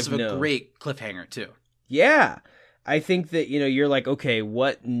you the kind heels of of know. a great cliffhanger too. Yeah. I think that, you're like, okay,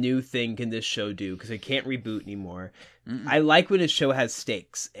 what new thing can this show do? Because it can't reboot anymore. I like when a show has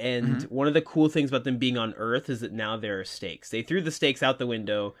stakes. And one of the cool things about them being on Earth is that now there are stakes. They threw the stakes out the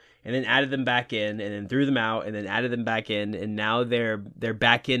window and then added them back in and then threw them out and then added them back in. And now they're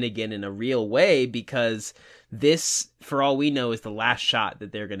back in again in a real way because this, for all we know, is the last shot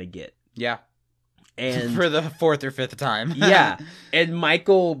that they're going to get. Yeah. And For the 4th or 5th time. yeah. And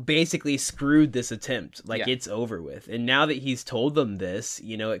Michael basically screwed this attempt. Like, Yeah. it's over with. And now that he's told them this,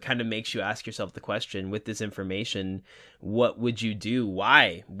 it kind of makes you ask yourself the question, with this information, what would you do?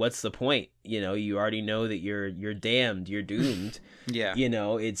 Why? What's the point? You already know that you're damned, you're doomed. Yeah.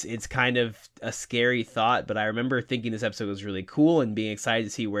 It's kind of a scary thought, but I remember thinking this episode was really cool and being excited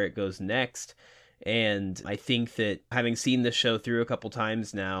to see where it goes next. And I think that having seen the show through a couple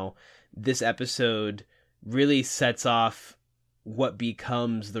times now, this episode really sets off what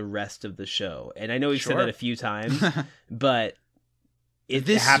becomes the rest of the show. And I know we've said Sure. that a few times, but it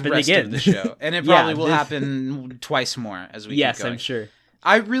This happened rest again. of the show. And it Yeah, probably will this- happen twice more as we Yes, keep going. I'm sure.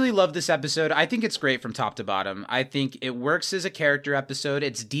 I really love this episode. I think it's great from top to bottom. I think it works as a character episode.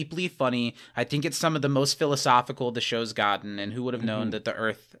 It's deeply funny. I think it's some of the most philosophical the show's gotten, and who would have known that the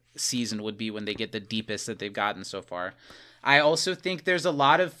Earth season would be when they get the deepest that they've gotten so far. I also think there's a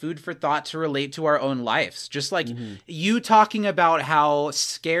lot of food for thought to relate to our own lives. Just like you talking about how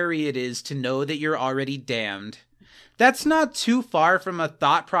scary it is to know that you're already damned. That's not too far from a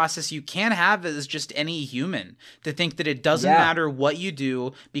thought process you can have as just any human, to think that it doesn't Yeah. matter what you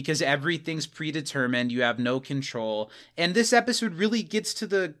do because everything's predetermined, you have no control. And this episode really gets to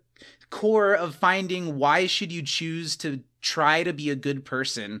the core of finding why should you choose to try to be a good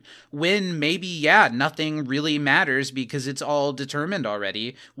person when maybe, nothing really matters because it's all determined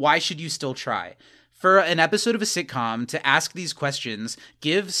already. Why should you still try? For an episode of a sitcom to ask these questions,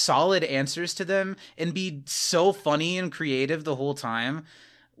 give solid answers to them, and be so funny and creative the whole time,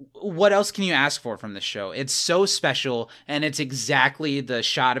 what else can you ask for from this show? It's so special, and it's exactly the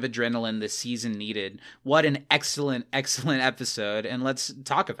shot of adrenaline this season needed. What an excellent, excellent episode, and let's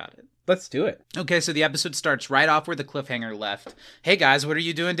talk about it. Let's do it. Okay, so the episode starts right off where the cliffhanger left. Hey guys, what are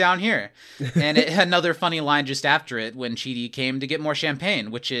you doing down here? And another funny line just after it when Chidi came to get more champagne,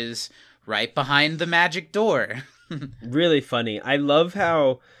 which is right behind the magic door. Really funny. I love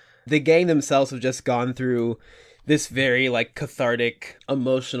how the gang themselves have just gone through this very cathartic,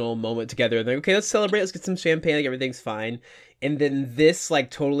 emotional moment together. And they're okay, let's celebrate, let's get some champagne, everything's fine. And then this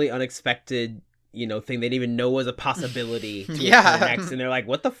totally unexpected thing they didn't even know was a possibility to Yeah. occur next, and they're like,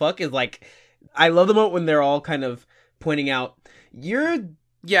 what the fuck is I love the moment when they're all kind of pointing out, you're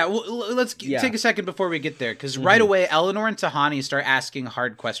Yeah, well, let's take a second before we get there, because right away, Eleanor and Tahani start asking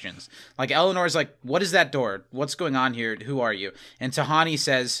hard questions. Like, Eleanor's like, what is that door? What's going on here? Who are you? And Tahani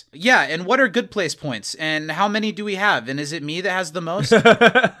says, yeah, and what are good place points? And how many do we have? And is it me that has the most?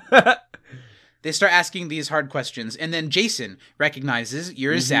 They start asking these hard questions, and then Jason recognizes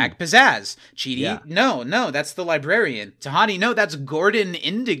you're Zach Pizzazz. Chidi, no, that's the librarian. Tahani, no, that's Gordon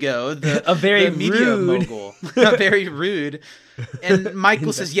Indigo, a very the media rude mogul. Very rude. And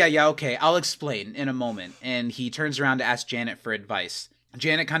Michael says, yeah, okay, I'll explain in a moment. And he turns around to ask Janet for advice.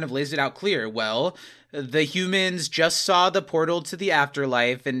 Janet kind of lays it out clear. Well, the humans just saw the portal to the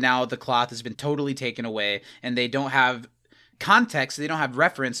afterlife, and now the cloth has been totally taken away, and they don't have context, they don't have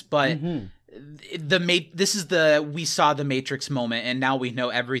reference, but this is we saw the Matrix moment, and now we know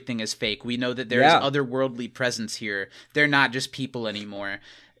everything is fake. We know that there's otherworldly presence here. They're not just people anymore.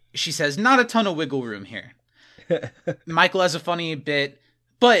 She says, not a ton of wiggle room here. Michael has a funny bit,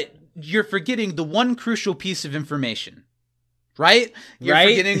 but you're forgetting the one crucial piece of information. Right? You're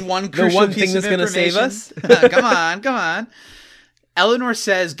forgetting one crucial piece of information. The one thing that's going to save us? Come on. Eleanor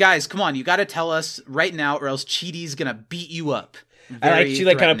says, guys, come on, you got to tell us right now or else Chidi's going to beat you up. She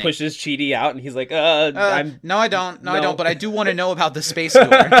like kind of pushes Chidi out, and he's like, No, I don't, but I do want to know about the space door.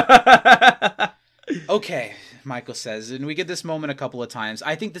 Okay, Michael says, and we get this moment a couple of times.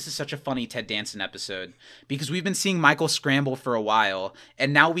 I think this is such a funny Ted Danson episode because we've been seeing Michael scramble for a while,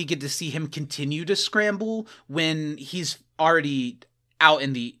 and now we get to see him continue to scramble when he's already out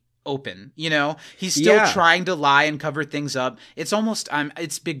in the open. He's still trying to lie and cover things up. It's almost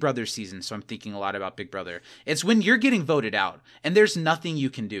it's Big Brother season, so I'm thinking a lot about Big Brother. It's when you're getting voted out and there's nothing you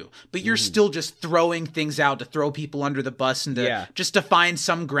can do, but you're still just throwing things out to throw people under the bus and just to find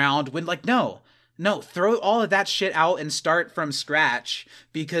some ground when no, throw all of that shit out and start from scratch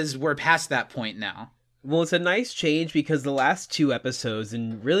because we're past that point now. Well, it's a nice change because the last 2 episodes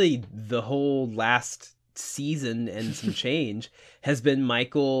and really the whole last season and some change has been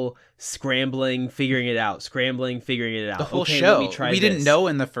Michael scrambling, figuring it out. The whole show. We didn't know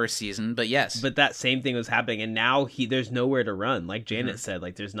in the first season, but yes. But that same thing was happening, and now there's nowhere to run. Like Janet said,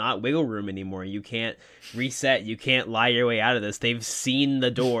 there's not wiggle room anymore. You can't reset. You can't lie your way out of this. They've seen the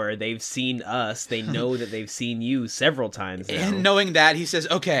door. They've seen us. They know that they've seen you several times now. And knowing that, he says,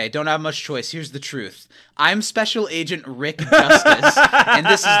 okay, don't have much choice. Here's the truth. I'm Special Agent Rick Justice, and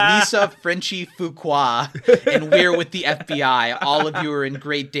this is Lisa Frenchie Fuqua, and we're with the FBI. All of you are in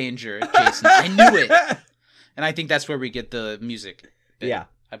great danger, Jason. I knew it. And I think that's where we get the music bit, yeah,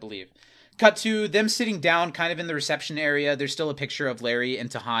 I believe. Cut to them sitting down kind of in the reception area. There's still a picture of Larry and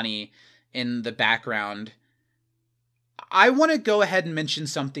Tahani in the background. I want to go ahead and mention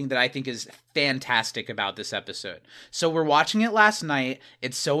something that I think is fantastic about this episode. So we're watching it last night.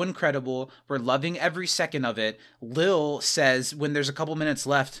 It's so incredible. We're loving every second of it. Lil says, when there's a couple minutes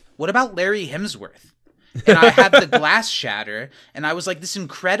left, what about Larry Hemsworth? And I had the glass shatter, and I was like, this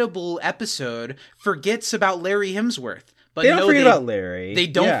incredible episode forgets about Larry Hemsworth. But they don't forget about Larry. They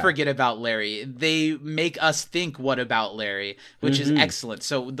don't forget about Larry. They make us think, what about Larry? Which is excellent.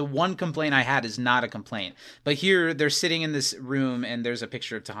 So the one complaint I had is not a complaint. But here, they're sitting in this room, and there's a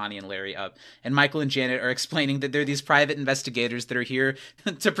picture of Tahani and Larry up. And Michael and Janet are explaining that they're these private investigators that are here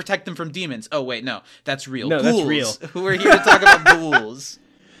to protect them from demons. Oh, wait, no. That's real. No, ghouls. that's real. We're here to talk about ghouls.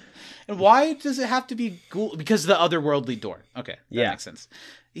 And why does it have to be ghoul? Because the otherworldly door. Okay, that makes sense.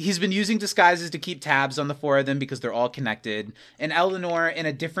 He's been using disguises to keep tabs on the 4 of them because they're all connected. And Eleanor, in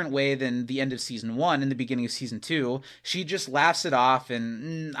a different way than the end of season 1 and the beginning of season 2, she just laughs it off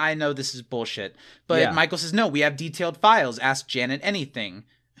and, I know this is bullshit. But Michael says, no, we have detailed files. Ask Janet anything.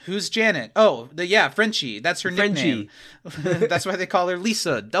 Who's Janet? Oh, Frenchie. That's her nickname. That's why they call her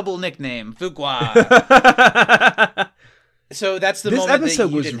Lisa. Double nickname. Fuqua. So that's the moment that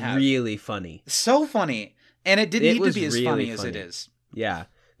you didn't have. This episode was really funny. So funny. And it didn't need to be as funny as it is. Yeah.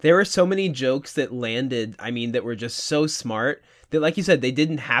 There were so many jokes that landed, that were just so smart that, like you said, they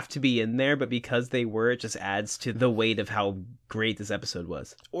didn't have to be in there, but because they were, it just adds to the weight of how great this episode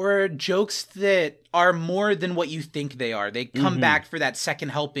was. Or jokes that are more than what you think they are. They come back for that second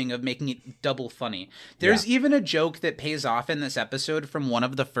helping of making it double funny. There's even a joke that pays off in this episode from one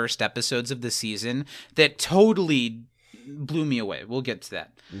of the first episodes of the season that totally blew me away. We'll get to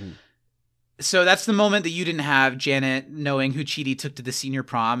that. So that's the moment that you didn't have, Janet knowing who Chidi took to the senior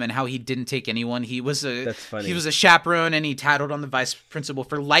prom and how he didn't take anyone. He was a chaperone, and he tattled on the vice principal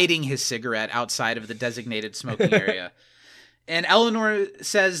for lighting his cigarette outside of the designated smoking area. And Eleanor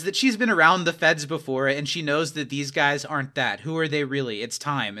says that she's been around the feds before, and she knows that these guys aren't that. Who are they really? It's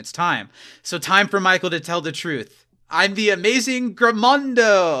time. So time for Michael to tell the truth. I'm the amazing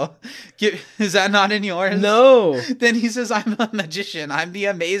Gramondo. Is that not in yours? No. Then he says, I'm a magician. I'm the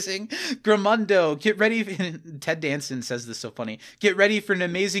amazing Gramondo. Get ready. Ted Danson says this so funny. Get ready for an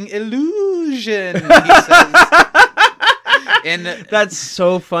amazing illusion, he says. And that's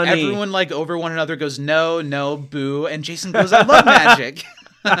so funny. Everyone over one another goes, no, boo. And Jason goes, I love magic.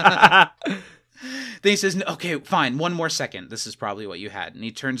 Then he says, okay, fine, one more second. This is probably what you had. And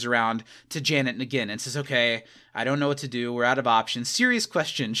he turns around to Janet again and says, okay, I don't know what to do. We're out of options. Serious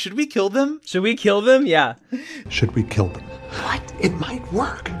question. Should we kill them? Should we kill them? Yeah. Should we kill them? What? It might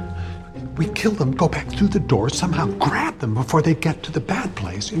work. We kill them, go back through the door, somehow grab them before they get to the bad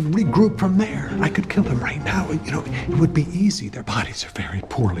place, and regroup from there. I could kill them right now. You know, it would be easy. Their bodies are very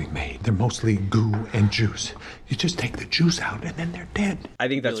poorly made. They're mostly goo and juice. You just take the juice out, and then they're dead. I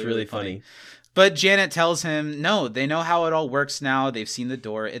think that's really funny. But Janet tells him, no, they know how it all works now. They've seen the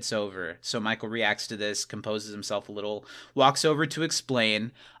door. It's over. So Michael reacts to this, composes himself a little, walks over to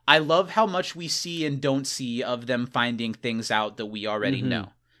explain. I love how much we see and don't see of them finding things out that we already know.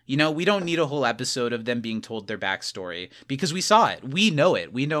 You know, we don't need a whole episode of them being told their backstory because we saw it. We know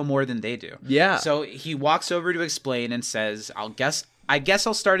it. We know more than they do. Yeah. So he walks over to explain and says, I guess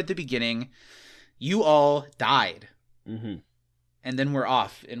I'll start at the beginning. You all died. Mm-hmm. And then we're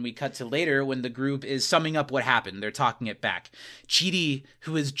off, and we cut to later when the group is summing up what happened. They're talking it back. Chidi,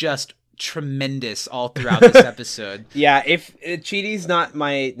 who is just tremendous all throughout this episode. Yeah, if Chidi's not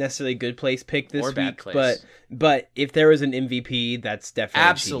my necessarily good place pick this or bad week, place. but if there was an MVP, that's definitely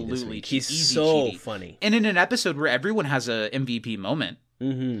absolutely Chidi this week. He's easy so Chidi. Funny. And in an episode where everyone has a MVP moment.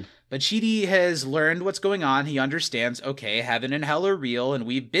 Mm-hmm. But Chidi has learned what's going on. He understands, okay, heaven and hell are real, and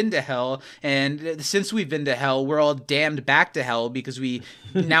we've been to hell. And since we've been to hell, we're all damned back to hell because we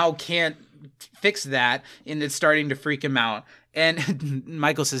now can't fix that. And it's starting to freak him out. And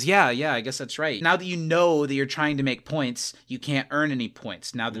Michael says, yeah, I guess that's right. Now that you know that you're trying to make points, you can't earn any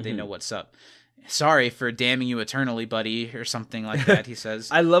points now that they know what's up. Sorry for damning you eternally, buddy, or something like that, he says.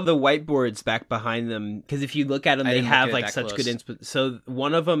 I love the whiteboards back behind them, because if you look at them, they have like such good inspo. So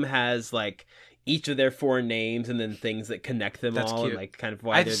one of them has like each of their 4 names and then things that connect them all, and like kind of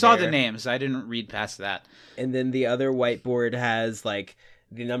why they're saw there. The names. I didn't read past that. And then the other whiteboard has like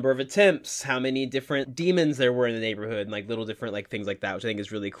the number of attempts, how many different demons there were in the neighborhood, and like little different like things like that, which I think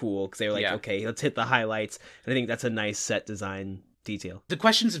is really cool, because they were like, okay, let's hit the highlights. And I think that's a nice set design detail. The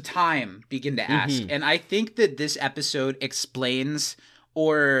questions of time begin to ask, and I think that this episode explains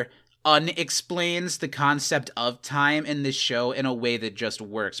or unexplains the concept of time in this show in a way that just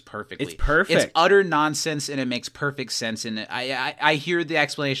works perfectly. It's perfect. It's utter nonsense, and it makes perfect sense. And I hear the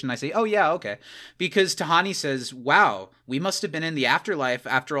explanation, and I say, oh yeah, okay. Because Tahani says, wow, we must have been in the afterlife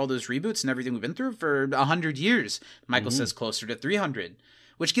after all those reboots and everything we've been through for 100 years. Michael says closer to 300.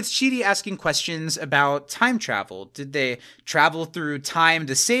 Which gets Chidi asking questions about time travel. Did they travel through time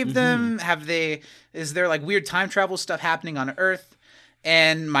to save them? Is there like weird time travel stuff happening on Earth?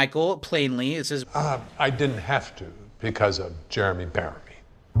 And Michael, plainly, it says, I didn't have to because of Bearimy.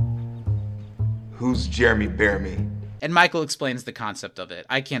 Who's Bearimy? And Michael explains the concept of it.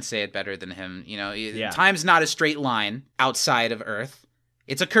 I can't say it better than him. You know, time's not a straight line outside of Earth.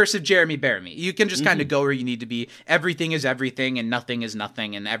 It's a curse of Bearimy. You can just kind of go where you need to be. Everything is everything, and nothing is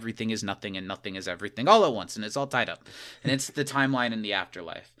nothing, and everything is nothing, and nothing is everything, all at once, and it's all tied up. And it's the timeline in the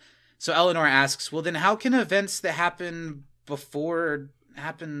afterlife. So Eleanor asks, well, then how can events that happen before?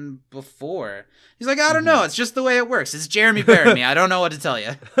 He's like, I don't know. It's just the way it works. It's Bearimy. I don't know what to tell you.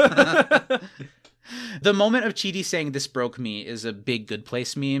 The moment of Chidi saying "this broke me" is a big Good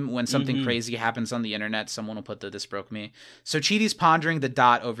Place meme. When something crazy happens on the internet, someone will put the "this broke me." So Chidi's pondering the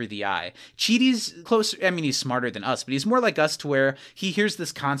dot over the I. Chidi's closer. I mean, he's smarter than us, but he's more like us to where he hears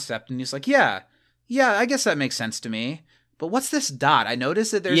this concept and he's like, yeah, I guess that makes sense to me. But what's this dot? I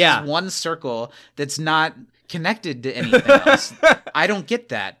noticed that there's this one circle that's not connected to anything else. I don't get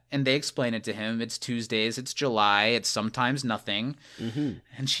that. And they explain it to him. It's Tuesdays. It's July. It's sometimes nothing.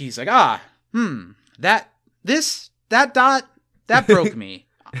 And she's like, that dot, that broke me.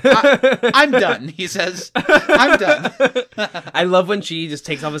 I'm done, he says. I'm done. I love when she just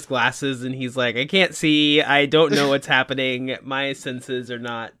takes off his glasses and he's like, I can't see. I don't know what's happening. My senses are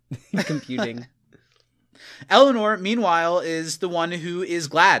not computing. Eleanor, meanwhile, is the one who is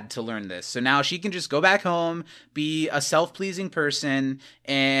glad to learn this. So now she can just go back home, be a self-pleasing person,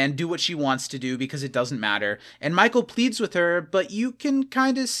 and do what she wants to do because it doesn't matter. And Michael pleads with her, but you can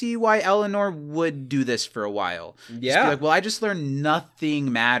kind of see why Eleanor would do this for a while. Yeah. Just be like, well, I just learned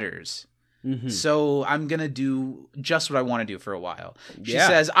nothing matters. So I'm going to do just what I want to do for a while. She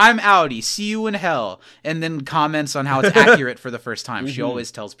says, I'm outie, see you in hell. And then comments on how it's accurate for the first time. She always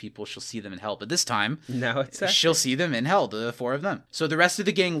tells people she'll see them in hell. But this time, she'll see them in hell, the 4 of them. So the rest of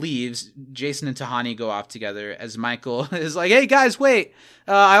the gang leaves. Jason and Tahani go off together as Michael is like, hey guys, wait.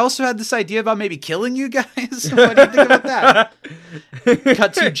 I also had this idea about maybe killing you guys. What do you think about that?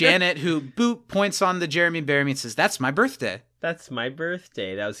 Cut to Janet, who points on the Bearimy and says, that's my birthday. That's my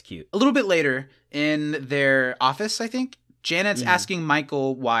birthday. That was cute. A little bit later, in their office, I think, Janet's asking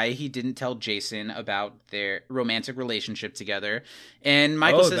Michael why he didn't tell Jason about their romantic relationship together. And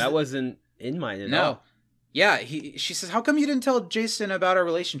Michael says... that wasn't in mine at all. Yeah, she says, how come you didn't tell Jason about our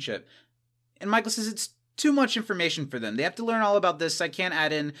relationship? And Michael says, it's too much information for them. They have to learn all about this. I can't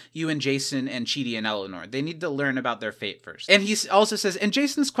add in you and Jason and Chidi and Eleanor. They need to learn about their fate first. And he also says, and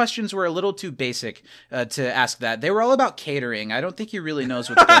Jason's questions were a little too basic to ask that. They were all about catering. I don't think he really knows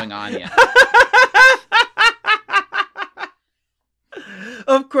what's going on yet.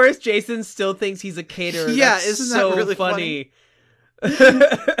 Of course, Jason still thinks he's a caterer. Yeah, That's isn't so that really funny?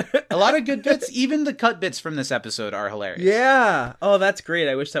 A lot of good bits. Even the cut bits from this episode are hilarious. Yeah. Oh, that's great.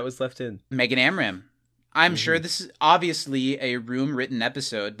 I wish that was left in. Megan Amram. I'm sure this is obviously a room-written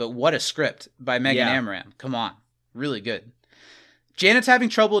episode, but what a script by Megan Amram. Come on. Really good. Janet's having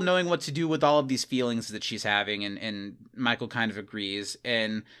trouble knowing what to do with all of these feelings that she's having, and Michael kind of agrees.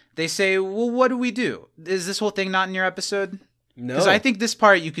 And they say, well, what do we do? Is this whole thing not in your episode? No. Because I think this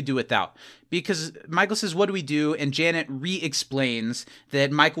part you could do without. Because Michael says, what do we do? And Janet re-explains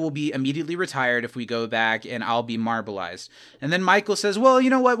that Michael will be immediately retired if we go back, and I'll be marbleized. And then Michael says, well, you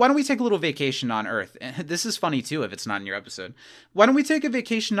know what? Why don't we take a little vacation on Earth? And this is funny, too, if it's not in your episode. Why don't we take a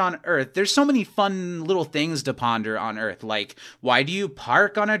vacation on Earth? There's so many fun little things to ponder on Earth. Like, why do you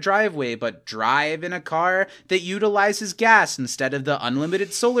park on a driveway but drive in a car that utilizes gas instead of the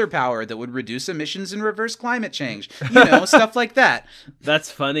unlimited solar power that would reduce emissions and reverse climate change? You know, stuff like that.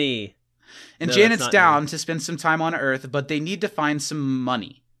 That's funny. And No, Janet's that's not down new. to spend some time on Earth, but they need to find some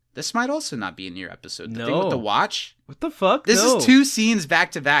money. This might also not be in your episode. The thing with the watch. What the fuck? This No. is 2 scenes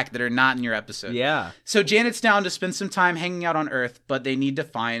back to back that are not in your episode. Yeah. So Janet's down to spend some time hanging out on Earth, but they need to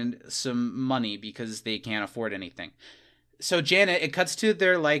find some money because they can't afford anything. So Janet, it cuts to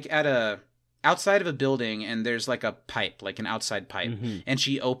they're like at a outside of a building, and there's like a pipe, like an outside pipe. And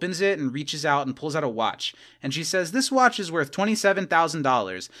she opens it and reaches out and pulls out a watch. And she says, this watch is worth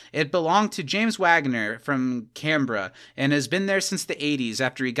 $27,000. It belonged to James Wagner from Canberra and has been there since the 80s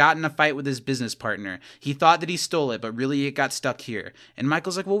after he got in a fight with his business partner. He thought that he stole it, but really it got stuck here. And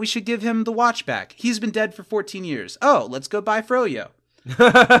Michael's like, well, we should give him the watch back. He's been dead for 14 years. Oh, let's go buy Froyo.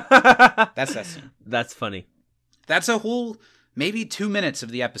 That's that scene. That's funny. That's a whole... maybe 2 minutes of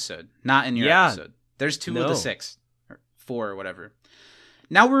the episode, not in your episode. There's 2 of the 6, or 4 or whatever.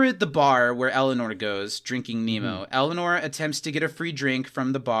 Now we're at the bar where Eleanor goes, drinking Nemo. Eleanor attempts to get a free drink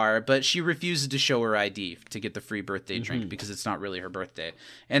from the bar, but she refuses to show her ID to get the free birthday drink because it's not really her birthday.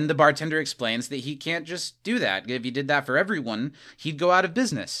 And the bartender explains that he can't just do that. If he did that for everyone, he'd go out of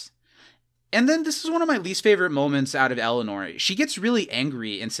business. And then this is one of my least favorite moments out of Eleanor. She gets really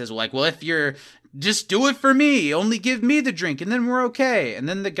angry and says, well, if you're... just do it for me. Only give me the drink, and then we're okay. And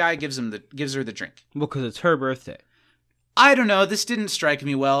then the guy gives her the drink. Well, because it's her birthday. I don't know. This didn't strike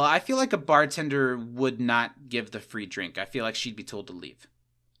me well. I feel like a bartender would not give the free drink. I feel like she'd be told to leave.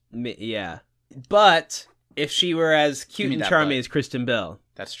 Yeah. But if she were as cute and charming as Kristen Bell,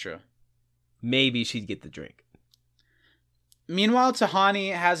 that's true. Maybe she'd get the drink. Meanwhile,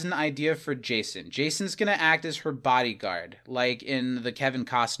 Tahani has an idea for Jason. Jason's going to act as her bodyguard, like in the Kevin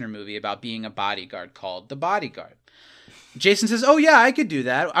Costner movie about being a bodyguard called The Bodyguard. Jason says, oh yeah, I could do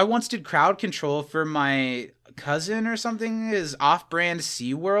that. I once did crowd control for my cousin or something, his off-brand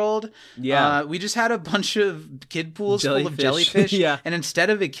SeaWorld. Yeah. We just had a bunch of kid pools full of Jellyfish. jellyfish. Yeah. And instead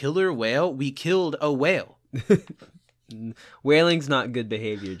of a killer whale, we killed a whale. Whaling's not good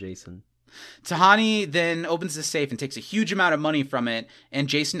behavior, Jason. Tahani then opens the safe and takes a huge amount of money from it, and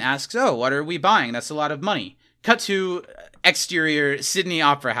Jason asks, oh, what are we buying? That's a lot of money. Cut to exterior Sydney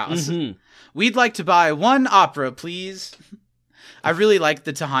Opera House. We'd like to buy 1 opera, please. I really like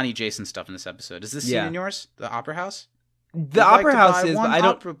the Tahani Jason stuff in this episode. Is this scene in yours? The Opera House? The Opera House is, but I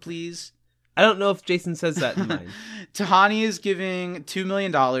don't... opera, please. I don't know if Jason says that in mine. Tahani is giving $2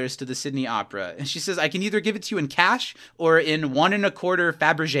 million to the Sydney Opera, and she says, I can either give it to you in cash or in 1 1/4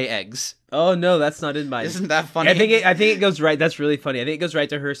 Fabergé eggs. Oh no, that's not in mine. Isn't that funny? I think it goes right. That's really funny. I think it goes right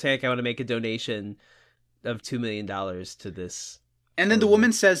to her saying, I want to make a donation of $2 million to this. And then the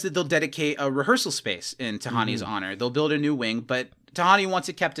woman says that they'll dedicate a rehearsal space in Tahani's honor. They'll build a new wing, but Tahani wants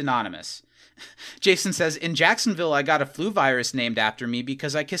it kept anonymous. Jason says, in Jacksonville, I got a flu virus named after me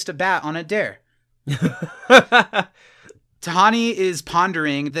because I kissed a bat on a dare. Tahani is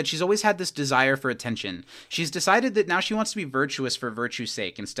pondering that she's always had this desire for attention. She's decided that now she wants to be virtuous for virtue's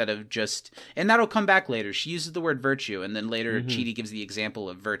sake instead of just... And that'll come back later. She uses the word virtue, and then later Chidi gives the example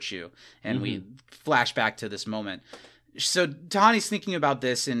of virtue, and we flash back to this moment. So Tahani's thinking about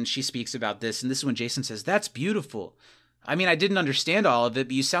this, and she speaks about this, and this is when Jason says, that's beautiful. I mean, I didn't understand all of it,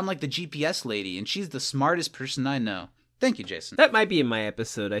 but you sound like the GPS lady, and she's the smartest person I know. Thank you, Jason. That might be in my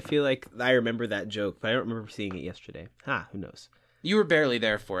episode. I feel like I remember that joke, but I don't remember seeing it yesterday. Who knows? You were barely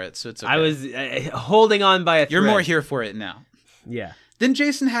there for it, so it's okay. I was holding on by a thread. You're more here for it now. Yeah. Then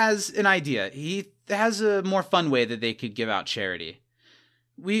Jason has an idea. He has a more fun way that they could give out charity.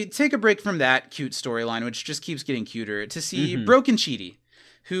 We take a break from that cute storyline, which just keeps getting cuter, to see Broken Cheaty,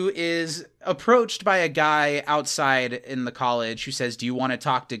 who is approached by a guy outside in the college who says, "Do you want to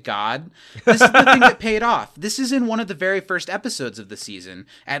talk to God?" This is the thing that paid off. This is in one of the very first episodes of the season,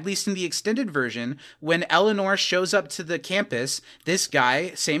 at least in the extended version, when Eleanor shows up to the campus. This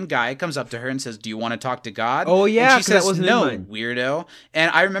guy, same guy, comes up to her and says, "Do you want to talk to God?" Oh, yeah, and she 'cause that says, wasn't in "No, mine." weirdo." And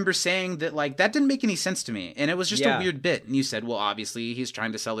I remember saying that, like, that didn't make any sense to me, and it was just a weird bit. And you said, "Well, obviously he's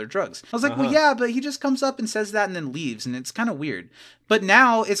trying to sell her drugs." I was like, "Well, yeah, but he just comes up and says that and then leaves, and it's kind of weird." But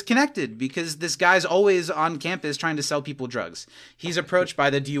now it's connected because this guy's always on campus trying to sell people drugs. He's approached by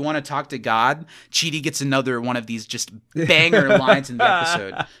the "Do you want to talk to God?" Cheaty gets another one of these just banger lines in the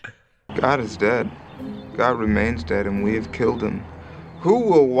episode. God is dead. God remains dead, and we have killed him. Who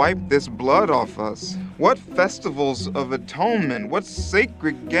will wipe this blood off us? What festivals of atonement, what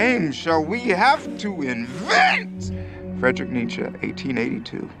sacred games shall we have to invent? Friedrich Nietzsche,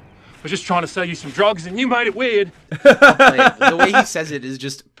 1882. I was just trying to sell you some drugs, and you made it weird. The way he says it is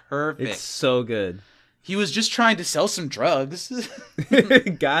just perfect. It's so good. He was just trying to sell some drugs.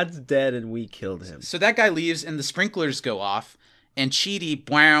 God's dead and we killed him. So that guy leaves and the sprinklers go off and Cheaty,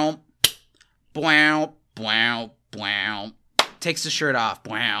 bwow, bwow, bwow, bwow, takes the shirt off.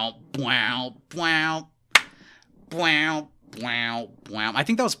 Bwow, bwow, bwow, bwow, bwow, bwow. I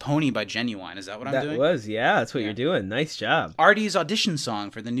think that was Pony by Genuine. Is that what I'm doing? That was, yeah. That's what you're doing. Nice job. Artie's audition song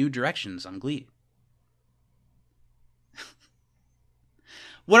for the New Directions on Glee.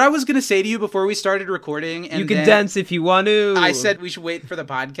 What I was going to say to you before we started recording... and you can dance if you want to. I said we should wait for the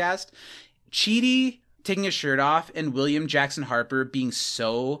podcast. Cheaty taking his shirt off and William Jackson Harper being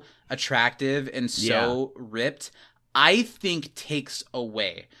so attractive and so ripped, I think takes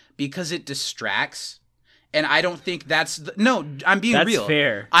away because it distracts. And I don't think that's... No, I'm being real. That's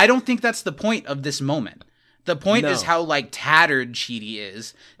fair. I don't think that's the point of this moment. The point is how, like, tattered Cheaty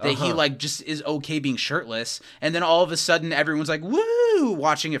is, that he, like, just is okay being shirtless, and then all of a sudden everyone's like, woo,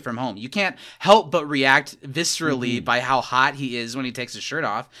 watching it from home. You can't help but react viscerally by how hot he is when he takes his shirt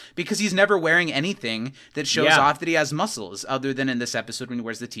off, because he's never wearing anything that shows off that he has muscles, other than in this episode when he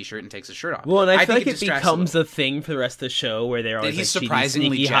wears the t-shirt and takes his shirt off. Well, and I feel like it becomes a thing for the rest of the show, where they're always he's like, surprisingly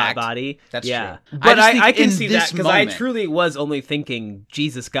sneaky jacked. hot body. That's true. But I can in see that, this because I moment- truly was only thinking,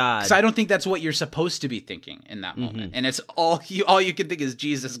 Jesus God. Because I don't think that's what you're supposed to be thinking in that moment. And it's all you can think is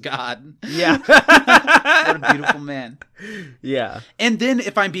Jesus God. Yeah. What a beautiful man. Yeah. And then,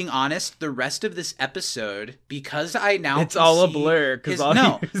 if I'm being honest, the rest of this episode, because I now It's can all a see blur, 'cause his- all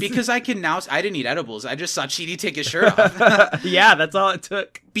no, he was- because I can now. I didn't eat edibles. I just saw Cheaty take his shirt off. Yeah, that's all it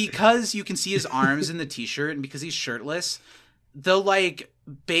took. Because you can see his arms in the t-shirt, and because he's shirtless, the like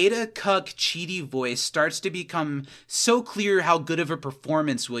beta cuck Cheaty voice starts to become so clear how good of a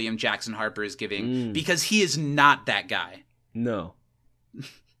performance William Jackson Harper is giving, because he is not that guy. No.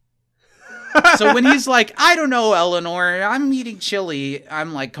 So when he's like, "I don't know, Eleanor, I'm eating chili,"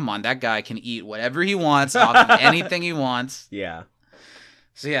 I'm like, come on, that guy can eat whatever he wants, off of anything he wants. Yeah.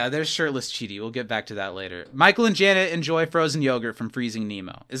 So yeah, there's shirtless Cheaty. We'll get back to that later. Michael and Janet enjoy frozen yogurt from Freezing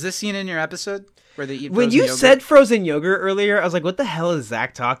Nemo. Is this scene in your episode where they eat frozen When you yogurt? said frozen yogurt earlier, I was like, what the hell is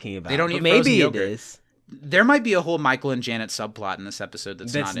Zach talking about? They don't But eat maybe frozen it yogurt. is. There might be a whole Michael and Janet subplot in this episode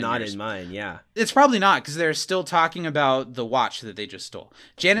that's not in yours. mine, yeah. It's probably not, because they're still talking about the watch that they just stole.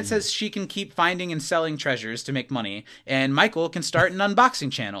 Janet says she can keep finding and selling treasures to make money, and Michael can start an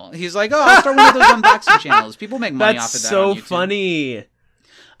unboxing channel. He's like, "Oh, I'll start one of those unboxing channels. People make money That's off of that so on YouTube." funny.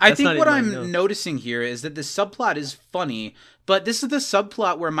 I That's think not what in I'm mine, no. noticing here is that this subplot is funny, but this is the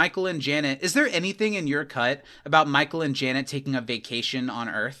subplot where Michael and Janet... Is there anything in your cut about Michael and Janet taking a vacation on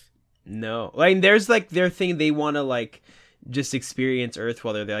Earth? No. Like, there's like their thing, they want to like just experience Earth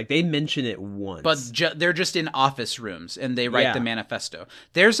while they're there. Like, they mention it once. But they're just in office rooms, and they write Yeah. the manifesto.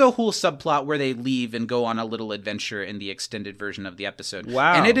 There's a whole subplot where they leave and go on a little adventure in the extended version of the episode.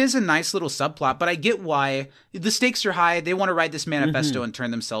 Wow. And it is a nice little subplot, but I get why the stakes are high. They want to write this manifesto and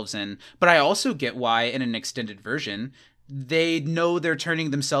turn themselves in. But I also get why, in an extended version, they know they're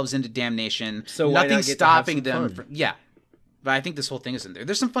turning themselves into damnation. So why not Nothing's get to have stopping some them fun? from... Yeah. But I think this whole thing is in there.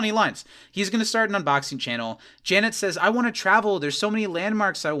 There's some funny lines. He's going to start an unboxing channel. Janet says, "I want to travel. There's so many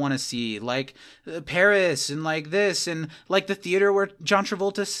landmarks I want to see, like Paris and like this and like the theater where John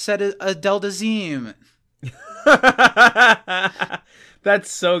Travolta said Adele Dazeem."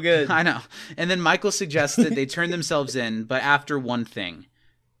 That's so good. I know. And then Michael suggests that they turn themselves in, but after one thing.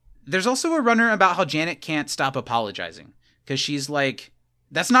 There's also a runner about how Janet can't stop apologizing because she's like,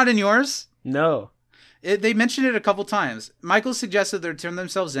 that's not in yours? No. They mention it a couple times. Michael suggests that they turn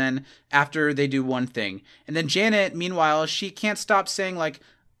themselves in after they do one thing. And then Janet, meanwhile, she can't stop saying like,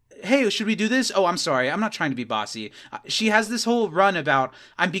 hey, should we do this? Oh, I'm sorry. I'm not trying to be bossy. She has this whole run about,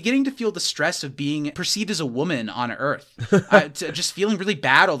 I'm beginning to feel the stress of being perceived as a woman on Earth. Just feeling really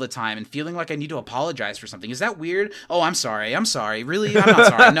bad all the time and feeling like I need to apologize for something. Is that weird? Oh, I'm sorry. I'm sorry. Really? I'm not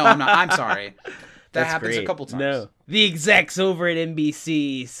sorry. No, I'm not. I'm sorry. That happens great. A couple times. No. The execs over at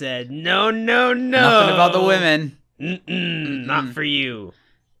NBC said, no. Nothing about the women. Not for you.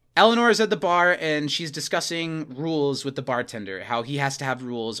 Eleanor is at the bar and she's discussing rules with the bartender, how he has to have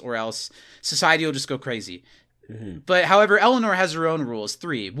rules or else society will just go crazy. But however, Eleanor has her own rules.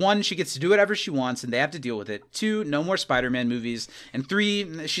 3. 1, she gets to do whatever she wants and they have to deal with it. 2, no more Spider-Man movies. And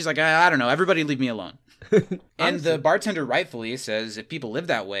 3, she's like, I don't know, everybody leave me alone. And the bartender rightfully says if people live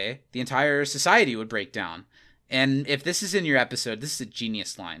that way, the entire society would break down. And if this is in your episode, this is a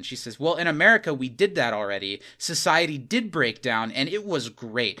genius line. She says, well, in America, we did that already. Society did break down, and it was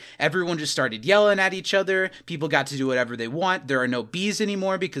great. Everyone just started yelling at each other. People got to do whatever they want. There are no bees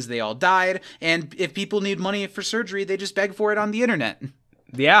anymore because they all died. And if people need money for surgery, they just beg for it on the internet.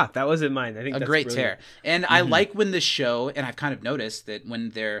 Yeah, that was in mine. I think a that's great brilliant. tear. And I like when the show, and I've kind of noticed that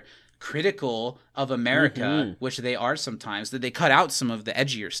when they're critical of America, which they are sometimes, that they cut out some of the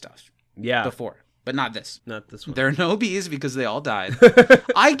edgier stuff before. But not this. Not this one. There are no bees because they all died.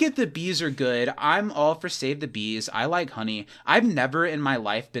 I get the bees are good. I'm all for save the bees. I like honey. I've never in my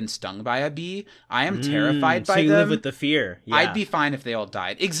life been stung by a bee. I am terrified by so you them. live with the fear. Yeah. I'd be fine if they all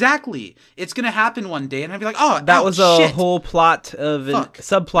died. Exactly. It's going to happen one day and I'd be like, oh, that ouch, was a shit. whole plot of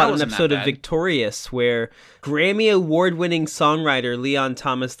subplot That in an wasn't episode that of bad. Victorious where Grammy award-winning songwriter Leon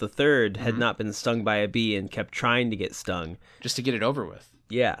Thomas III had not been stung by a bee and kept trying to get stung. Just to get it over with.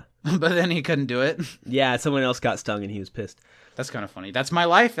 Yeah. But then he couldn't do it. Yeah, someone else got stung and he was pissed. That's kind of funny. That's my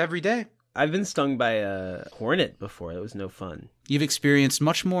life every day. I've been stung by a hornet before. That was no fun. You've experienced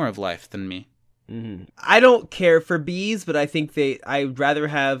much more of life than me. I don't care for bees, but I think I'd rather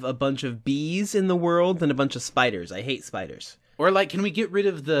have a bunch of bees in the world than a bunch of spiders. I hate spiders. Or like, can we get rid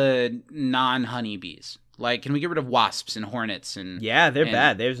of the non-honey bees? Like, can we get rid of wasps and hornets? And yeah, they're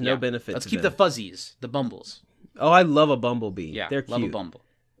bad. There's no benefit Let's to keep them. the fuzzies, the bumbles. Oh, I love a bumblebee. Yeah, they're cute. love a bumble.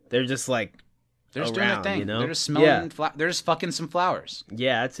 They're just like They're just around, doing their thing. you know? They're just smelling. They're just fucking some flowers.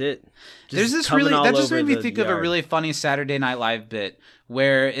 Yeah, that's it. There's this coming really all that just over made me the think of a yard. really funny Saturday Night Live bit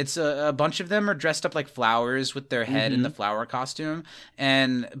where it's a bunch of them are dressed up like flowers with their head in the flower costume,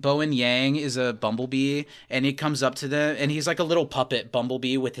 and Bowen Yang is a bumblebee, and he comes up to them, and he's like a little puppet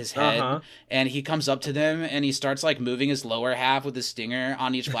bumblebee with his head, and he comes up to them, and he starts like moving his lower half with his stinger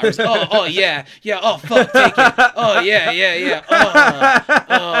on each flower. oh yeah, oh fuck, take it. Oh yeah.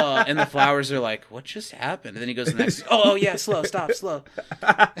 Oh, and the flowers are like, what just happened? And then he goes to the next. Oh yeah, slow.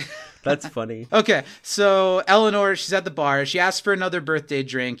 That's funny. Okay, so Eleanor, she's at the bar. She asks for another birthday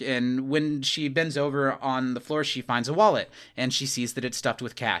drink, and when she bends over on the floor, she finds a wallet, and she sees that it's stuffed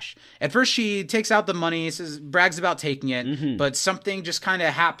with cash. At first, she takes out the money, brags about taking it, but something just kind of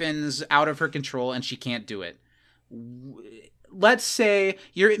happens out of her control, and she can't do it. Let's say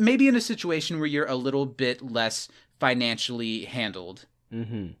you're maybe in a situation where you're a little bit less financially handled.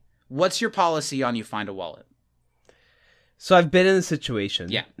 What's your policy on you find a wallet? So I've been in a situation.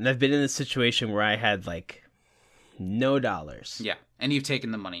 Yeah. And I've been in a situation where I had like no dollars. Yeah, and you've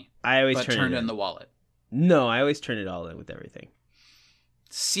taken the money. I always but turn turned it in the wallet. No, I always turn it all in with everything.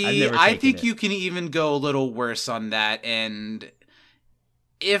 See, I think you can even go a little worse on that. And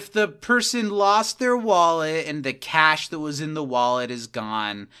if the person lost their wallet and the cash that was in the wallet is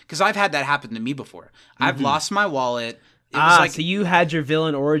gone, because I've had that happen to me before. I've lost my wallet. It was like, so you had your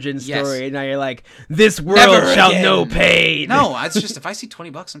villain origin story, Yes. and now you're like, this world Never shall again. know pain. No, it's just if I see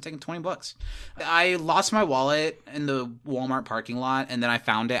 $20, I'm taking $20. I lost my wallet in the Walmart parking lot, and then I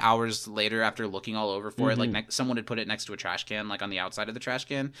found it hours later after looking all over for it. Like someone had put it next to a trash can, like on the outside of the trash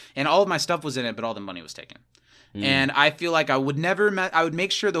can, and all of my stuff was in it, but all the money was taken. And I feel like I would I would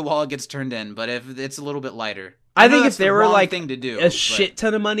make sure the wallet gets turned in, but if it's a little bit lighter, I know think that's if there the were wrong like thing to do, a shit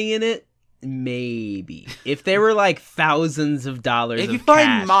ton of money in it, maybe. If there were like thousands of dollars if of you find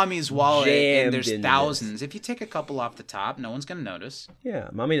cash mommy's wallet and jammed there's into thousands, if you take a couple off the top, no one's gonna notice. this. Yeah,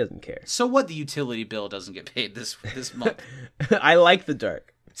 mommy doesn't care. So what? The utility bill doesn't get paid this month. I like the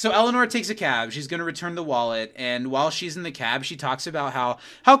dark. So Eleanor takes a cab. She's going to return the wallet. And while she's in the cab, she talks about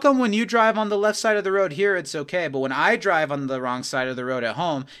how come when you drive on the left side of the road here, it's okay. But when I drive on the wrong side of the road at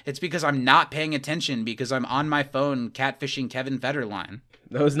home, it's because I'm not paying attention because I'm on my phone catfishing Kevin Federline.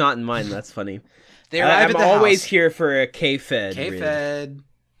 That was not in mine. That's funny. They arrive I'm at the always house. here for a K-Fed. K-Fed.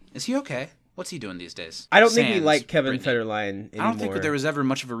 Is he okay? What's he doing these days? I don't think we Sans like Kevin Brittany. Federline anymore. I don't think that there was ever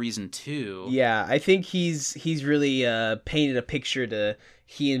much of a reason to. Yeah, I think he's really painted a picture to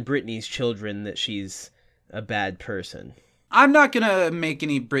he and Britney's children that she's a bad person. I'm not going to make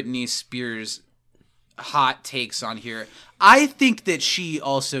any Britney Spears hot takes on here. I think that she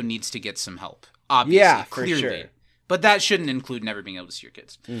also needs to get some help, obviously, Yeah, for clearly. sure. But that shouldn't include never being able to see your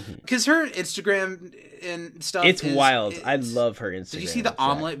kids. Because her Instagram and stuff It's wild. I love her Instagram. Did you see the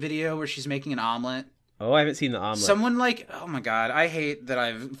omelet video where she's making an omelet? Oh, I haven't seen the omelet. Someone like, oh my God, I hate that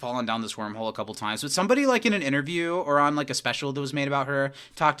I've fallen down this wormhole a couple times, but somebody like in an interview or on like a special that was made about her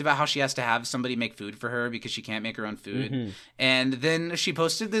talked about how she has to have somebody make food for her because she can't make her own food. And then she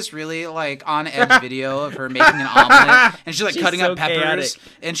posted this really like on edge video of her making an omelet, and she's like She's cutting so up peppers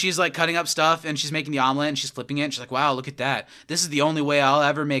chaotic. and she's like cutting up stuff and she's making the omelet and she's flipping it and she's like, wow, look at that. This is the only way I'll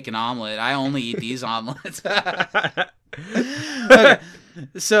ever make an omelet. I only eat these omelets. Okay.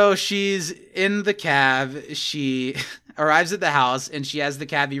 So she's in the cab. She arrives at the house and she has the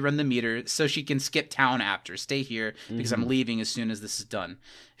cabbie run the meter so she can skip town after. Stay here because I'm leaving as soon as this is done.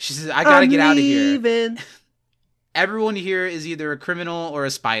 She says, I gotta get out of here. Everyone here is either a criminal or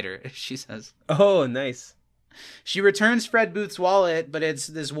a spider, she says. Oh, nice. She returns Fred Booth's wallet, but it's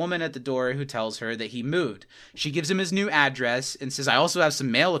this woman at the door who tells her that he moved. She gives him his new address and says, I also have some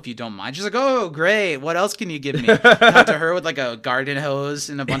mail if you don't mind. She's like, oh, great. What else can you give me? Come to her with like a garden hose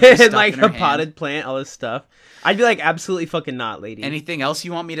and a bunch of stuff And like in her a hand. potted plant, all this stuff. I'd be like, absolutely fucking not, lady. Anything else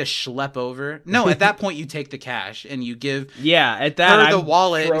you want me to schlep over? No, at that point you take the cash and you give Yeah, at that her the I'm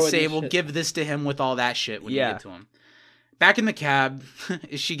wallet and throwing say, this well, shit. give this to him with all that shit when you Yeah. get to him. Back in the cab,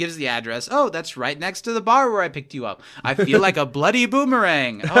 she gives the address. Oh, that's right next to the bar where I picked you up. I feel like a bloody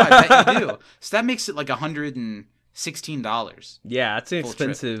boomerang. Oh, I bet you do. So that makes it like $116. Yeah, it's an Full trip.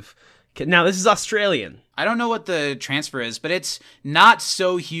 expensive. Now, this is Australian. I don't know what the transfer is, but it's not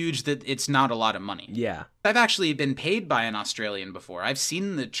so huge that it's not a lot of money. Yeah. I've actually been paid by an Australian before. I've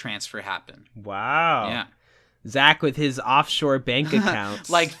seen the transfer happen. Wow. Yeah. Zach with his offshore bank accounts.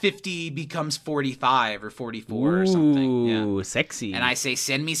 Like 50 becomes 45 or 44 or something. Yeah. Ooh, sexy. And I say,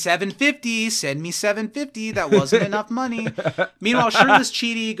 send me 750, send me 750. That wasn't enough money. Meanwhile, shirtless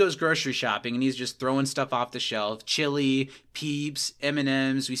Cheaty goes grocery shopping and he's just throwing stuff off the shelf. Chili, Peeps,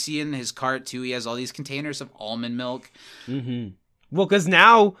 M&Ms. We see in his cart too, he has all these containers of almond milk. Mm-hmm. Well, because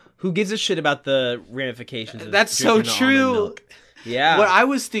now, who gives a shit about the ramifications of That's so drinking the true. almond milk? Yeah. What I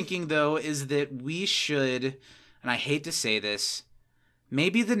was thinking, though, is that we should, and I hate to say this,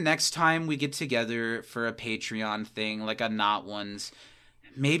 maybe the next time we get together for a Patreon thing, like a Not Ones,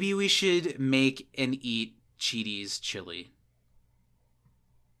 maybe we should make and eat Cheaty's chili.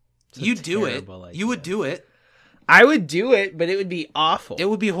 It's a You do it. terrible idea. You would do it. I would do it, but it would be awful. It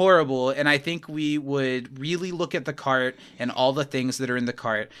would be horrible, and I think we would really look at the cart and all the things that are in the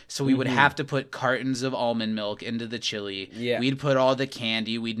cart, so we would have to put cartons of almond milk into the chili. Yeah. We'd put all the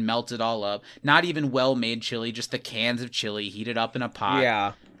candy, we'd melt it all up. Not even well-made chili, just the cans of chili heated up in a pot.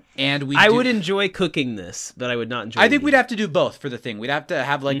 Yeah. And we I would enjoy cooking this, but I would not enjoy I think eating we'd have to do both for the thing. We'd have to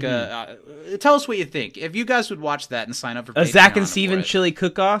have like tell us what you think. If you guys would watch that and sign up for a Zach and Patreon Steven for it. chili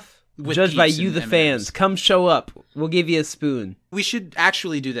cook-off. With Judged by Peeps you, and the M&Ms. fans. Come show up. We'll give you a spoon. We should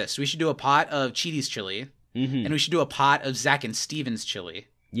actually do this. We should do a pot of Cheaty's chili, and we should do a pot of Zach and Steven's chili.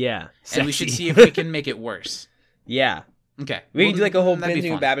 Yeah. And we should Sexy. see if we can make it worse. Yeah. Okay. We can do like a whole that'd be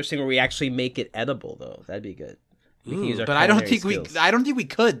binging fun. Babish thing where we actually make it edible, though. That'd be good. We can Ooh, use our but I don't culinary think skills. I don't think we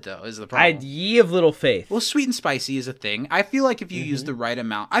could though. Is the I problem? ye of little faith. Well, sweet and spicy is a thing. I feel like if you use the right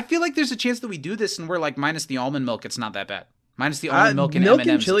amount, I feel like there's a chance that we do this and we're like minus the almond milk, it's not that bad. Minus the almond milk and milk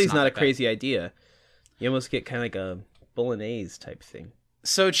M&Ms, and chili it's is not a that bad. crazy idea. You almost get kind of like a bolognese type thing.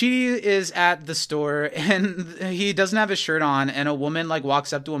 So Cheaty is at the store and he doesn't have his shirt on, and a woman like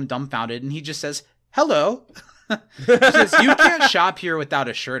walks up to him dumbfounded, and he just says, "Hello." She says, "You can't shop here without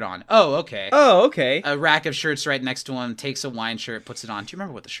a shirt on." Oh, okay. Oh, okay. A rack of shirts right next to him, takes a wine shirt, puts it on. Do you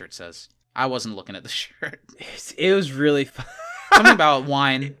remember what the shirt says? I wasn't looking at the shirt. It was really fun. Something about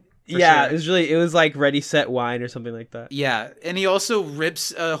wine. for Yeah, sure. it was like Ready Set Wine or something like that. Yeah, and he also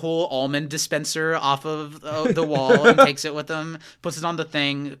rips a whole almond dispenser off of the wall and takes it with him, puts it on the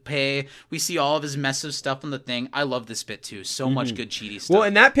thing, pay. We see all of his mess of stuff on the thing. I love this bit too. So much good Cheaty stuff. Well,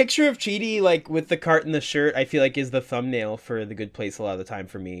 and that picture of Cheaty, like with the cart and the shirt, I feel like is the thumbnail for The Good Place a lot of the time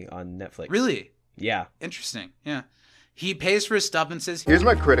for me on Netflix. Really? Yeah. Interesting. Yeah. He pays for his stuff and says, Here's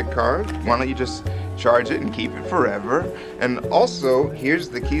my credit card. Why don't you just charge it and keep it forever? And also, here's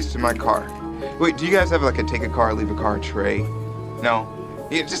the keys to my car. Wait, do you guys have like a take a car, leave a car tray? No?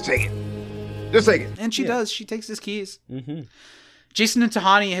 Yeah, just take it. Just take it. and she does. She takes his keys. Mm-hmm. Jason and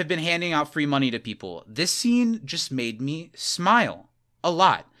Tahani have been handing out free money to people. This scene just made me smile a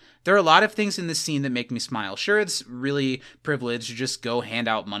lot. There are a lot of things in this scene that make me smile. Sure, it's really privileged to just go hand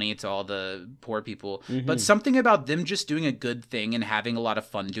out money to all the poor people, but something about them just doing a good thing and having a lot of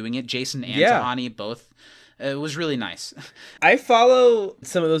fun doing it, Jason and Tahani both, it was really nice. I follow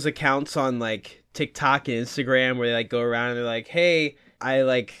some of those accounts on like TikTok and Instagram where they like go around and they're like, hey, I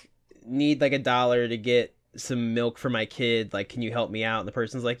like need like $1 to get some milk for my kid. Like, can you help me out? And the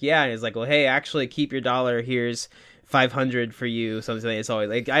person's like, yeah. And he's like, well, hey, actually keep your $1. Here's 500 for you. Something like it's always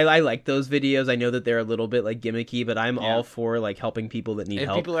like I like those videos. I know that they're a little bit like gimmicky, but I'm all for like helping people that need if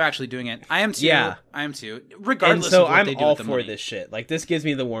help. People are actually doing it. I am too. Yeah. I am too. Regardless and so of what I'm they do all with the for money. this shit. Like this gives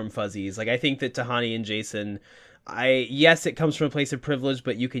me the warm fuzzies. Like I think that Tahani and Jason, yes, it comes from a place of privilege,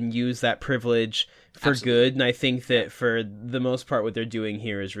 but you can use that privilege for good. And I think that for the most part, what they're doing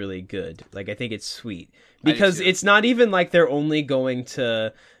here is really good. Like I think it's sweet because it's not even like they're only going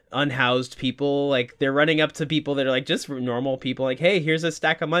to unhoused people. Like they're running up to people that are like just normal people, like, hey, here's a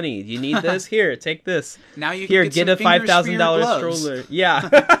stack of money, do you need this? Here, take this. Now you here, can get a $5,000 stroller. Yeah.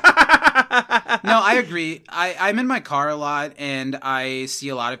 No, I agree. I'm in my car a lot and I see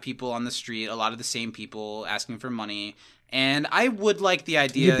a lot of people on the street, a lot of the same people asking for money, and I would like the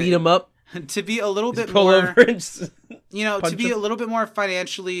idea you beat them up to be a little bit pull more over and to be a little bit more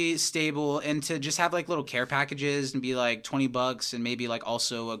financially stable and to just have like little care packages and be like $20 and maybe like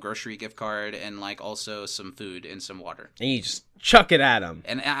also a grocery gift card and like also some food and some water. And you just chuck it at them.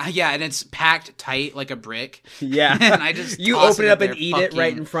 And and it's packed tight like a brick. Yeah. And I just you open it up and eat it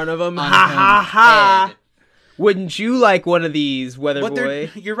right in front of them. Ha ha ha. Wouldn't you like one of these, Weather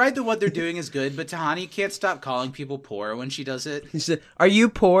Boy? You're right that what they're doing is good, but Tahani can't stop calling people poor when she does it. He said, are you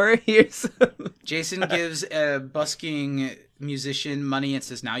poor? Here's some. Jason gives a busking musician money and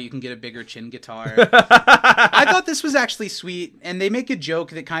says, now you can get a bigger chin guitar. I thought this was actually sweet, and they make a joke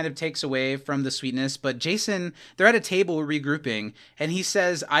that kind of takes away from the sweetness, but Jason, they're at a table regrouping, and he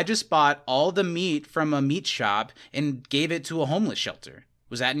says, I just bought all the meat from a meat shop and gave it to a homeless shelter.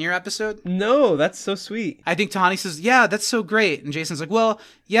 Was that in your episode? No, that's so sweet. I think Tahani says, yeah, that's so great. And Jason's like, well,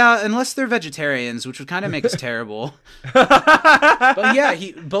 yeah, unless they're vegetarians, which would kind of make us terrible. But yeah,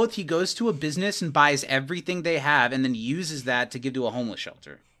 he goes to a business and buys everything they have and then uses that to give to a homeless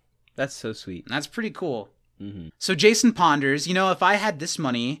shelter. That's so sweet. And that's pretty cool. Mm-hmm. So Jason ponders, if I had this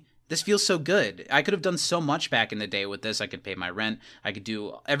money, this feels so good. I could have done so much back in the day with this. I could pay my rent. I could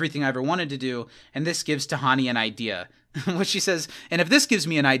do everything I ever wanted to do. And this gives Tahani an idea. What she says, and if this gives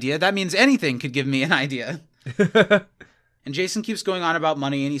me an idea, that means anything could give me an idea. And Jason keeps going on about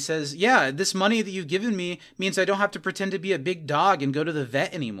money, and he says, yeah, this money that you've given me means I don't have to pretend to be a big dog and go to the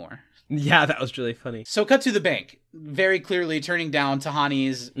vet anymore. Yeah, that was really funny. So cut to the bank, very clearly turning down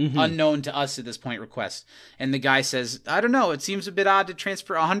Tahani's unknown to us at this point request. And the guy says, I don't know, it seems a bit odd to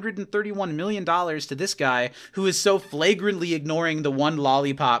transfer $131 million to this guy who is so flagrantly ignoring the one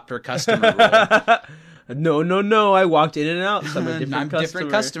lollipop per customer rule. No, I walked in and out. So I'm a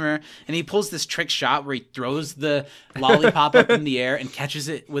different customer. And he pulls this trick shot where he throws the lollipop up in the air and catches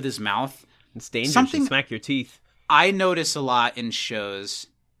it with his mouth. It's dangerous. You smack your teeth. I notice a lot in shows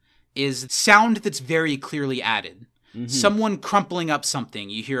is sound that's very clearly added. Mm-hmm. Someone crumpling up something.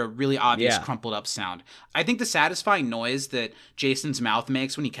 You hear a really obvious crumpled up sound. I think the satisfying noise that Jason's mouth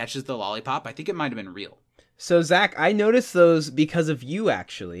makes when he catches the lollipop, I think it might have been real. So, Zach, I noticed those because of you,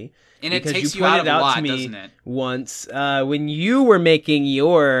 actually. And it takes you out of a lot, doesn't it? Once, when you were making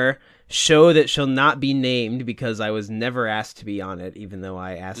your show that shall not be named because I was never asked to be on it, even though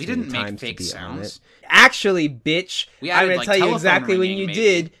I asked many times to be on it. Actually, bitch, I'm going to tell you exactly when you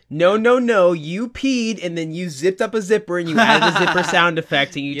did. No, you peed and then you zipped up a zipper and you added a zipper sound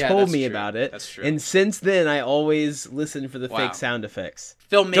effect and you told me about it. That's true. And since then, I always listen for the fake sound effects.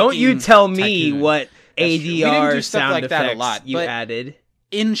 Filmmaking Don't you tell me tycoon. what ADR sound like effects that a lot, you added.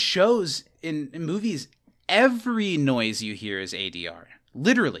 In shows, in movies, every noise you hear is ADR.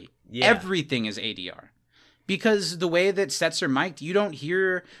 Literally. Yeah. Everything is ADR. Because the way that sets are mic'd, you don't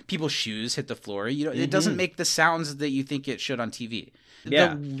hear people's shoes hit the floor. It doesn't make the sounds that you think it should on TV.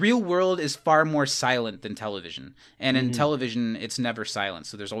 Yeah. The real world is far more silent than television. And in television, it's never silent.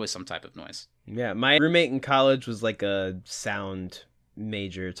 So there's always some type of noise. Yeah, my roommate in college was like a sound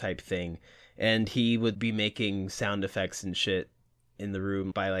major type thing. And he would be making sound effects and shit in the room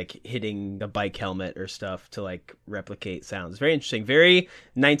by like hitting a bike helmet or stuff to like replicate sounds. Very interesting. Very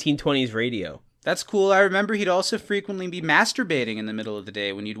 1920s radio. That's cool. I remember he'd also frequently be masturbating in the middle of the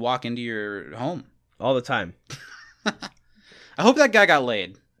day when you'd walk into your home. All the time. I hope that guy got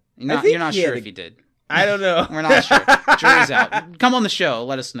laid. You're not sure if he did. I don't know. We're not sure. Jury's out. Come on the show.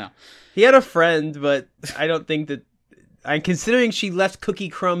 Let us know. He had a friend, but I don't think that... considering she left cookie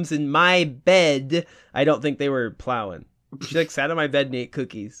crumbs in my bed, I don't think they were plowing. She like sat on my bed and ate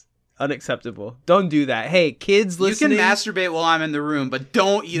cookies. Unacceptable. Don't do that. Hey, kids listening. You can masturbate while I'm in the room, but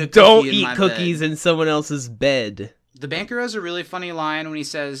don't eat a cookie Don't in eat my cookies bed. in someone else's bed. The banker has a really funny line when he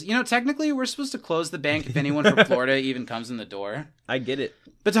says, technically we're supposed to close the bank if anyone from Florida even comes in the door. I get it.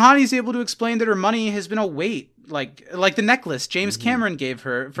 But Tahani's able to explain that her money has been a weight, like the necklace James Cameron gave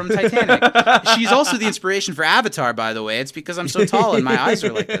her from Titanic. She's also the inspiration for Avatar, by the way. It's because I'm so tall and my eyes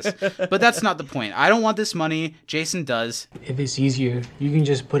are like this. But that's not the point. I don't want this money. Jason does. If it's easier, you can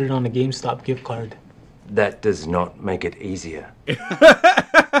just put it on a GameStop gift card. That does not make it easier.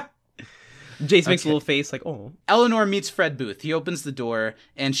 Jace makes a little face like, oh. Eleanor meets Fred Booth. He opens the door,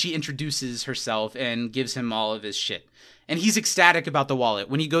 and she introduces herself and gives him all of his shit. And he's ecstatic about the wallet.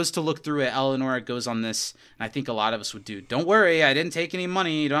 When he goes to look through it, Eleanor goes on this, and I think a lot of us would do, don't worry, I didn't take any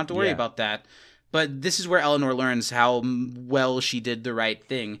money. You don't have to worry about that. But this is where Eleanor learns how well she did the right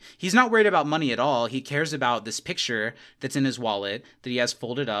thing. He's not worried about money at all. He cares about this picture that's in his wallet that he has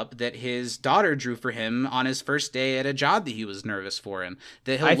folded up that his daughter drew for him on his first day at a job that he was nervous for, and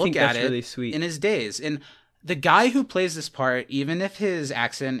that he'll look at it really sweet. in his days. And the guy who plays this part, even if his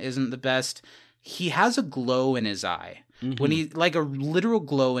accent isn't the best, he has a glow in his eye. When he, like a literal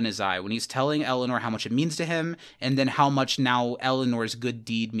glow in his eye, when he's telling Eleanor how much it means to him, and then how much now Eleanor's good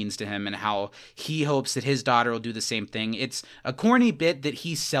deed means to him, and how he hopes that his daughter will do the same thing. It's a corny bit that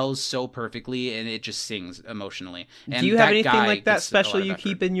he sells so perfectly, and it just sings emotionally. And do you have that anything guy like that gets a lot special of you effort.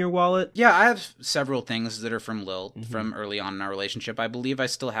 keep in your wallet? Yeah, I have several things that are from Lil, from early on in our relationship. I believe I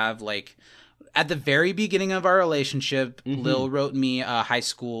still have, like, at the very beginning of our relationship, Lil wrote me a high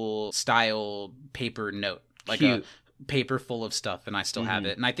school style paper note. Like Cute. a paper full of stuff, and I still have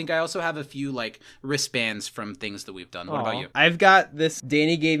it. And I think I also have a few like wristbands from things that we've done. What about you? I've got this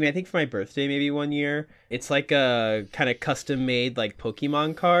Danny gave me, I think for my birthday maybe one year. It's like a kind of custom made like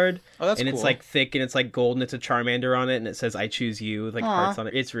Pokemon card. Oh, that's and cool. it's like thick and it's like gold and it's a Charmander on it and it says I choose you with like hearts on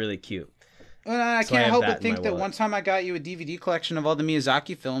it. It's really cute. Well, I So I can't have help that but in think my that wallet. one time I got you a DVD collection of all the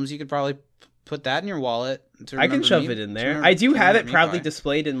Miyazaki films. You could probably put that in your wallet. To I can remember shove me- it in to there. remember- I do to have it remember me proudly by.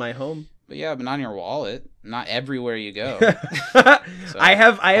 displayed in my home. But yeah, but not in your wallet. Not everywhere you go. So, I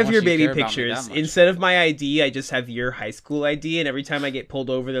have want your you to baby care about me pictures. that much. Instead of my ID, I just have your high school ID, and every time I get pulled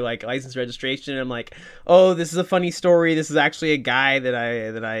over, they're like license registration. And I'm like, oh, this is a funny story. This is actually a guy that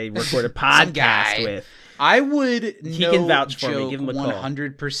I record a podcast guy. with. I would He can vouch for me. Give him a call.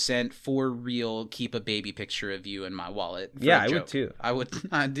 100% for real keep a baby picture of you in my wallet. for Yeah, a I would joke. too. I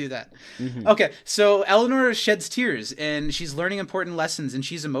would do that. Okay, so Eleanor sheds tears and she's learning important lessons and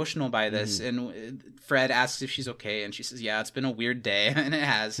she's emotional by this. And Fred asks if she's okay and she says, yeah, it's been a weird day, and it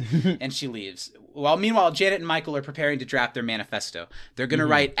has. And she leaves. Well, meanwhile, Janet and Michael are preparing to draft their manifesto. They're going to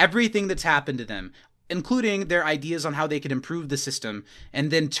write everything that's happened to them, including their ideas on how they could improve the system,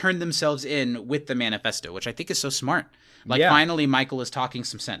 and then turn themselves in with the manifesto, which I think is so smart. Like, finally, Michael is talking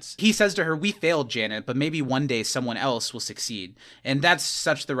some sense. He says to her, we failed, Janet, but maybe one day someone else will succeed. And that's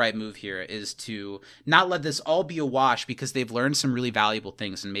such the right move here, is to not let this all be a wash, because they've learned some really valuable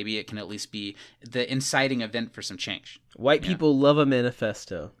things, and maybe it can at least be the inciting event for some change. White people love a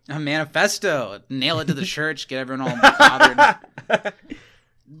manifesto. A manifesto. Nail it to the church, get everyone all bothered.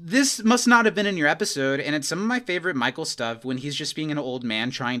 This must not have been in your episode, and it's some of my favorite Michael stuff when he's just being an old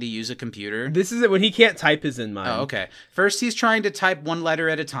man trying to use a computer. This is it when he can't type his in mine. Oh, okay. First, he's trying to type one letter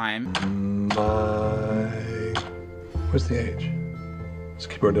at a time. What's the age? This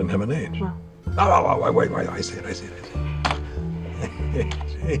keyboard doesn't have an age. Well. Oh, wait, I see it.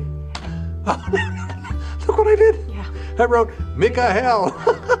 Oh, look what I did. Yeah. I wrote Mikael.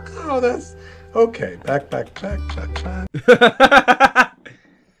 Oh, that's okay. Back.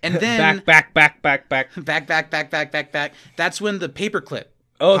 And then back. back. That's when the paperclip.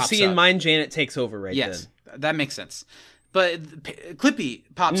 Oh, pops see, in up. mine, Janet takes over right Yes, then. that makes sense. But Clippy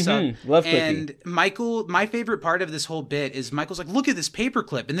pops up. Love Clippy. And Michael, my favorite part of this whole bit is Michael's like, look at this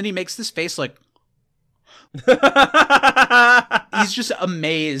paperclip. And then he makes this face like, he's just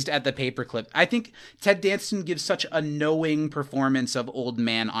amazed at the paperclip. I think Ted Danson gives such a knowing performance of old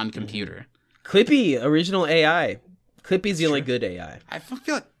man on computer. Clippy, original AI. Clippy's the only good AI. I feel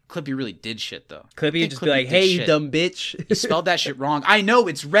like Clippy really did shit, though. Clippy would just be like, hey, you dumb bitch. You spelled that shit wrong. I know,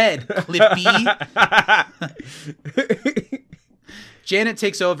 it's red, Clippy. Janet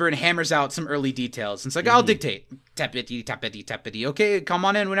takes over and hammers out some early details. It's like, I'll dictate. Tappity. Okay, come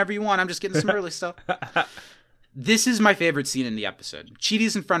on in whenever you want. I'm just getting some early stuff. This is my favorite scene in the episode.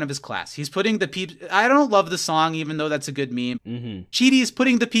 Chidi's in front of his class. He's putting the peeps... I don't love the song, even though that's a good meme. Chidi is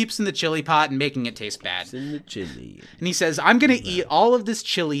putting the peeps in the chili pot and making it taste bad. It's in the chili. And he says, I'm going to eat all of this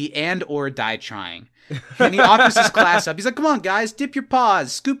chili and or die trying. And he offers his class up. He's like, come on, guys, dip your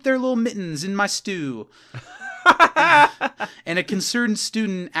paws. Scoop their little mittens in my stew. And a concerned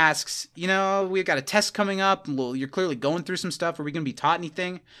student asks, we've got a test coming up. Well, you're clearly going through some stuff. Are we going to be taught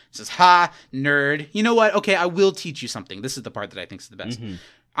anything? He says, ha, nerd. You know what? Okay, I will teach you something. This is the part that I think is the best. Mm-hmm.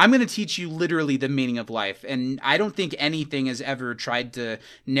 I'm going to teach you literally the meaning of life. And I don't think anything has ever tried to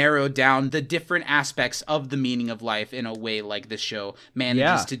narrow down the different aspects of the meaning of life in a way like this show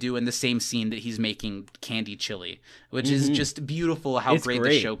manages to do in the same scene that he's making candy chili, which is just beautiful how great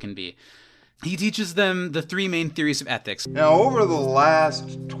the show can be. He teaches them the 3 main theories of ethics. Now, over the last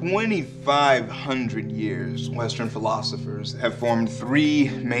 2,500 years, Western philosophers have formed 3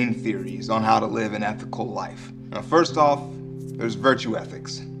 main theories on how to live an ethical life. Now, first off, there's virtue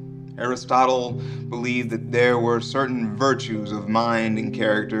ethics. Aristotle believed that there were certain virtues of mind and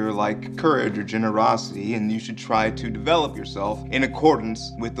character like courage or generosity, and you should try to develop yourself in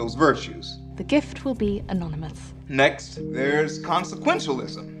accordance with those virtues. The gift will be anonymous. Next, there's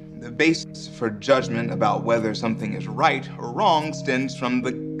consequentialism. The basis for judgment about whether something is right or wrong stems from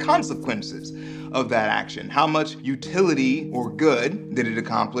the consequences of that action. How much utility or good did it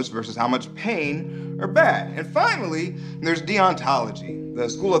accomplish versus how much pain or bad? And finally, there's deontology, the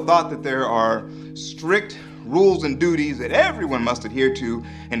school of thought that there are strict rules and duties that everyone must adhere to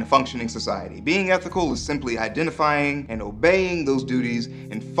in a functioning society. Being ethical is simply identifying and obeying those duties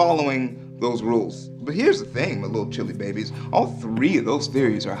and following those rules. But here's the thing, my little chili babies. All 3 of those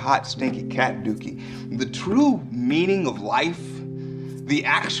theories are hot, stinky cat dookie. The true meaning of life, the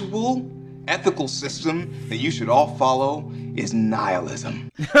actual ethical system that you should all follow, is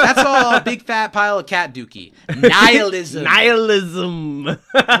nihilism. That's all a big fat pile of cat dookie. Nihilism. Nihilism.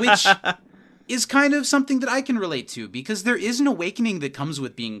 Which is kind of something that I can relate to, because there is an awakening that comes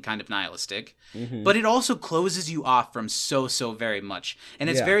with being kind of nihilistic, but it also closes you off from so very much. And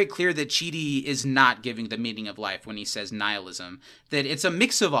it's very clear that Chidi is not giving the meaning of life when he says nihilism. That it's a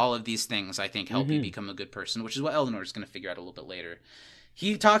mix of all of these things, I think, help you become a good person, which is what Eleanor is going to figure out a little bit later.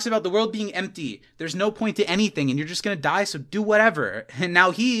 He talks about the world being empty. There's no point to anything, and you're just going to die, so do whatever. And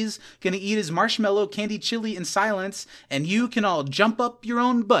now he's going to eat his marshmallow candy chili in silence, and you can all jump up your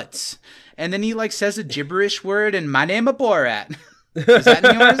own butts. And then he, says a gibberish word, and my name is Borat. Is that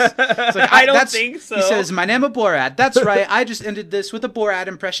in yours? It's like, I don't think so. He says, my name is Borat. That's right. I just ended this with a Borat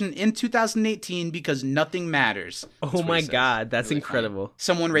impression in 2018 because nothing matters. Oh my God, that's really incredible. Funny.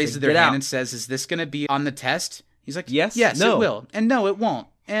 Someone raises their hand and says, is this going to be on the test? He's like, yes, no. It will. And no, it won't.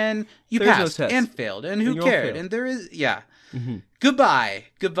 And you passed and failed. And who cared? And there is, Goodbye.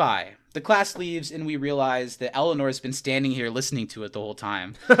 The class leaves, and we realize that Eleanor's been standing here listening to it the whole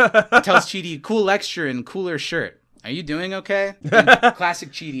time. Tells Chidi, cool lecture and cooler shirt. Are you doing okay? And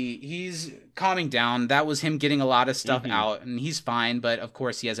classic Chidi, he's calming down. That was him getting a lot of stuff out, and he's fine. But, of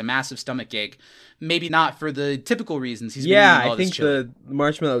course, he has a massive stomach ache. Maybe not for the typical reasons he's been eating all this chili. I think the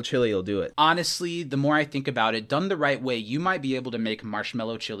marshmallow chili will do it. Honestly, the more I think about it, done the right way, you might be able to make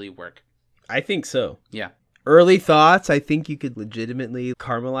marshmallow chili work. I think so. Yeah. Early thoughts, I think you could legitimately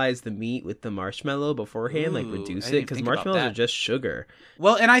caramelize the meat with the marshmallow beforehand, reduce it, because marshmallows are just sugar.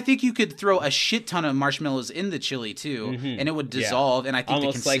 Well, and I think you could throw a shit ton of marshmallows in the chili, too, and it would dissolve, and I think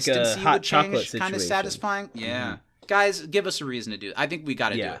almost the consistency like a hot would change, chocolate kind of satisfying. Yeah. Guys, give us a reason to do it. I think we got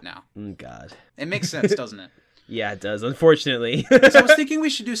to do it now. God. It makes sense, doesn't it? Yeah, it does, unfortunately. So I was thinking we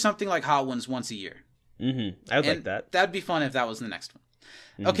should do something like Hot Ones once a year. I would like that. That'd be fun if that was the next one.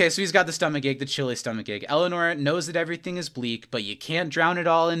 Okay, so he's got the stomach ache, the chili stomach ache. Eleanor knows that everything is bleak, but you can't drown it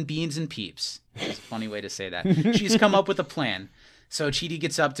all in beans and peeps. That's a funny way to say that. She's come up with a plan. So Chidi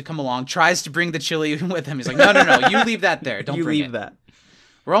gets up to come along, tries to bring the chili with him. He's like, no, you leave that there. Don't bring it. You leave that.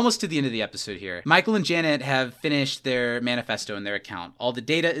 We're almost to the end of the episode here. Michael and Janet have finished their manifesto and their account. All the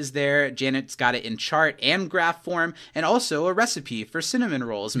data is there. Janet's got it in chart and graph form, and also a recipe for cinnamon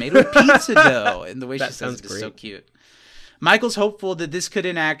rolls made with pizza dough. And the way she says it is so cute. Michael's hopeful that this could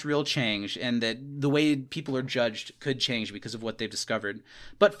enact real change and that the way people are judged could change because of what they've discovered.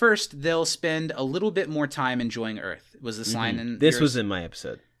 But first, they'll spend a little bit more time enjoying Earth. Was this line in This was in my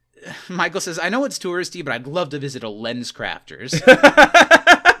episode. Michael says, I know it's touristy, but I'd love to visit a lens crafters.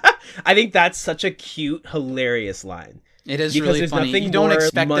 I think that's such a cute, hilarious line. It is really funny. You don't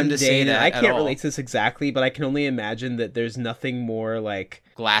expect them to say that. I can't relate to this exactly, but I can only imagine that there's nothing more like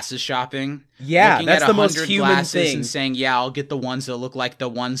glasses shopping. Yeah, looking that's at the most human thing. thing. And saying, "Yeah, I'll get the ones that look like the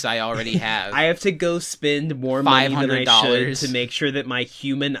ones I already have." I have to go spend more money than I should to make sure that my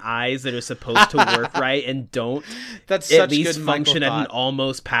human eyes that are supposed to work right and don't that's at least function at an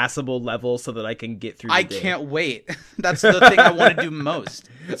almost passable level so that I can get through. I can't wait. That's the thing I want to do most.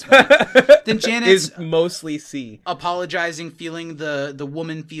 Then Janet is mostly C. Apologizing, feeling the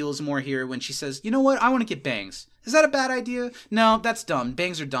woman feels more here when she says, "You know what? I want to get bangs." Is that a bad idea? No, that's dumb.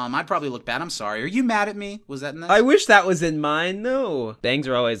 Bangs are dumb. I'd probably look bad. I'm sorry. Are you mad at me? Was that in this? I wish that was in mine. No. Bangs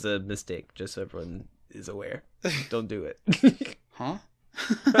are always a mistake, just so everyone is aware. Don't do it. Huh?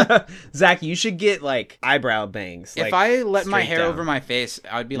 Zach, you should get like eyebrow bangs. If like, I let my hair down. over my face,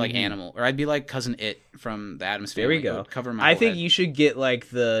 I would be like Animal, or I'd be like Cousin It from the Addams Family. There we It go. would cover my I whole think head. you should get like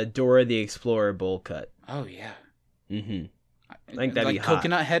the Dora the Explorer bowl cut. Oh yeah. Mm-hmm. I think that'd like be hot.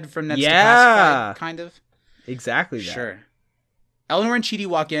 Coconut Head from Ned's Yeah. Declassified, kind of. Exactly that. Sure. Eleanor and Chidi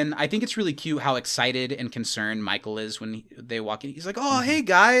walk in. I think it's really cute how excited and concerned Michael is when they walk in. He's like, "Oh, hey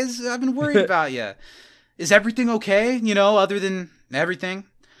guys, I've been worried about you. Is everything okay? You know, other than everything."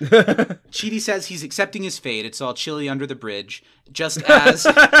 Chidi says he's accepting his fate. It's all chilly under the bridge. Just as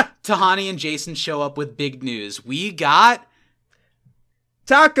Tahani and Jason show up with big news. We got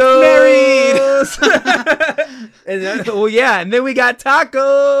tacos. Married. And then, and then we got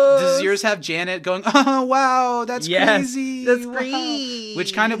tacos. Does yours have Janet going, "Oh wow, that's crazy. That's wow." great.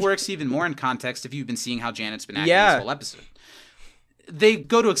 Which kind of works even more in context if you've been seeing how Janet's been acting Yeah. this whole episode. They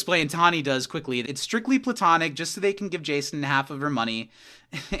go to explain, Tahani does quickly, it's strictly platonic, just so they can give Jason half of her money.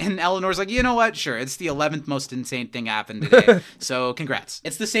 And Eleanor's like, you know what? Sure, it's the 11th most insane thing happened today. So congrats.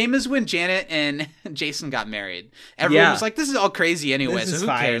 It's the same as when Janet and Jason got married. Everyone was like, this is all crazy anyway, so who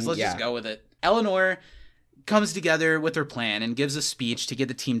cares? Let's just go with it. Eleanor comes together with her plan and gives a speech to get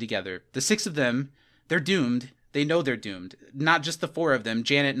the team together. The 6 of them, they're doomed. They know they're doomed. Not just the 4 of them,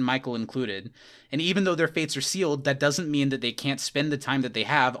 Janet and Michael included. And even though their fates are sealed, that doesn't mean that they can't spend the time that they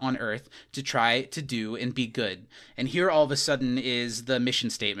have on Earth to try to do and be good. And here all of a sudden is the mission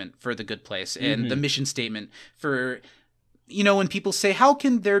statement for the good place. And the mission statement for, you know, when people say, how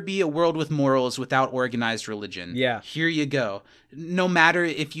can there be a world with morals without organized religion? Yeah. Here you go. No matter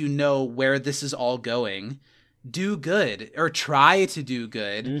if you know where this is all going, do good or try to do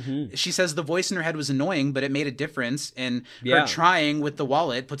good. She says the voice in her head was annoying, but it made a difference. And her trying with the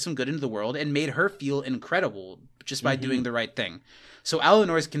wallet put some good into the world and made her feel incredible just by doing the right thing. So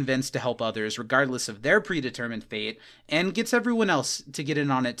Eleanor is convinced to help others regardless of their predetermined fate and gets everyone else to get in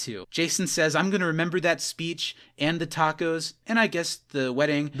on it too. Jason says, I'm going to remember that speech and the tacos and I guess the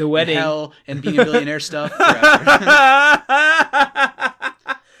wedding, and hell, and being a billionaire stuff forever.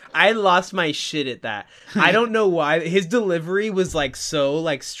 I lost my shit at that. I don't know why. His delivery was like so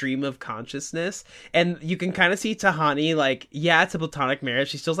like stream of consciousness. And you can kind of see Tahani like, yeah, it's a platonic marriage.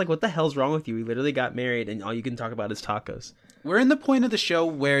 She's still like, what the hell's wrong with you? We literally got married and all you can talk about is tacos. We're in the point of the show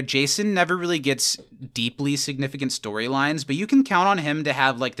where Jason never really gets deeply significant storylines, but you can count on him to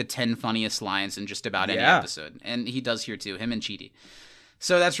have like the 10 funniest lines in just about any episode. And he does here too, him and Chidi.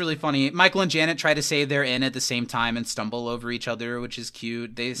 So that's really funny. Michael and Janet try to say they're in at the same time and stumble over each other, which is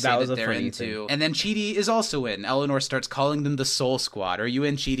cute. They say that they're in too. And then Chidi is also in. Eleanor starts calling them the Soul Squad. Are you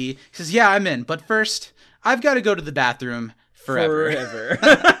in, Chidi? He says, yeah, I'm in. But first, I've got to go to the bathroom forever.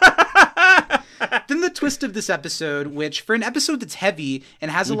 Then the twist of this episode, which for an episode that's heavy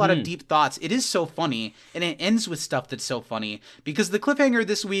and has a lot of deep thoughts, it is so funny, and it ends with stuff that's so funny, because the cliffhanger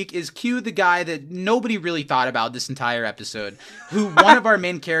this week is cue the guy that nobody really thought about this entire episode, who one of our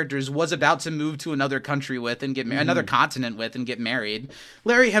main characters was about to move to another country with and get another continent with and get married.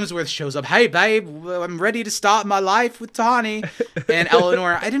 Larry Hemsworth shows up, hey babe, I'm ready to start my life with Tahani. And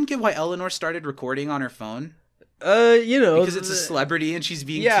Eleanor, I didn't get why Eleanor started recording on her phone. You know, because it's a celebrity and she's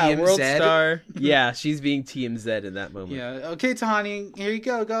being TMZ. World star. Yeah, she's being TMZ in that moment. Yeah. Okay, Tahani, here you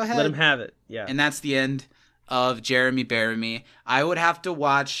go. Go ahead. Let him have it. Yeah. And that's the end of Bearimy. I would have to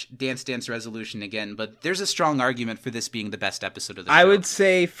watch Dance Dance Resolution again, but there's a strong argument for this being the best episode of the show. I would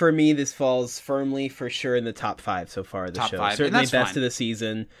say for me, this falls firmly for sure in the top 5 so far of the show. Certainly best of the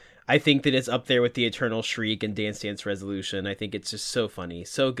season. I think that it's up there with The Eternal Shriek and Dance Dance Resolution. I think it's just so funny,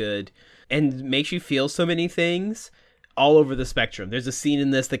 so good, and makes you feel so many things all over the spectrum. There's a scene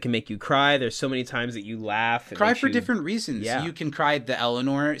in this that can make you cry. There's so many times that you laugh. Cry for different reasons. Yeah. You can cry at the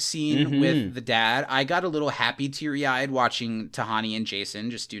Eleanor scene with the dad. I got a little happy, teary-eyed watching Tahani and Jason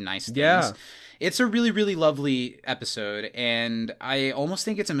just do nice things. Yeah. It's a really, really lovely episode, and I almost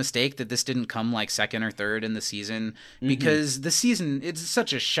think it's a mistake that this didn't come like second or third in the season, because the season, it's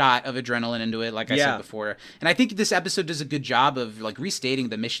such a shot of adrenaline into it, like I said before. And I think this episode does a good job of like restating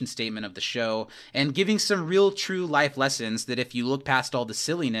the mission statement of the show and giving some real, true life lessons that if you look past all the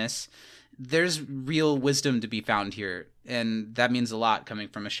silliness, there's real wisdom to be found here. And that means a lot coming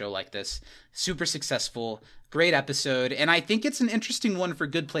from a show like this. Super successful, great episode. And I think it's an interesting one for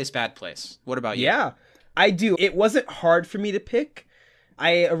Good Place, Bad Place. What about you? Yeah, I do. It wasn't hard for me to pick.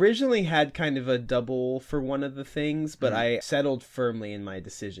 I originally had kind of a double for one of the things, but I settled firmly in my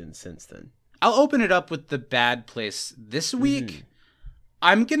decision since then. I'll open it up with The Bad Place this week.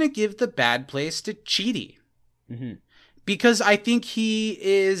 I'm going to give The Bad Place to Chidi. Mm-hmm. Because I think he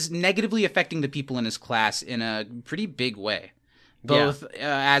is negatively affecting the people in his class in a pretty big way. Both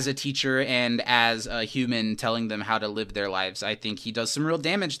as a teacher and as a human, telling them how to live their lives. I think he does some real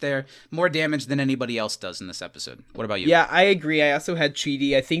damage there, more damage than anybody else does in this episode. What about you? Yeah, I agree. I also had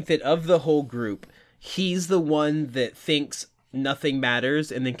Chidi. I think that of the whole group, he's the one that thinks nothing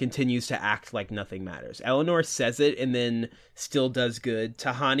matters and then continues to act like nothing matters. Eleanor says it and then still does good.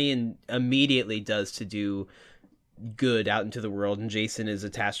 Tahani immediately does to do good out into the world, and Jason is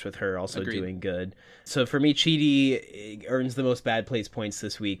attached with her, also Agreed. doing good. So for me, Chidi earns the most bad place points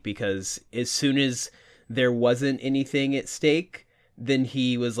this week, because as soon as there wasn't anything at stake, then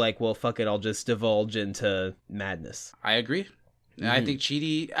he was like, well, fuck it, I'll just divulge into madness. I agree. I think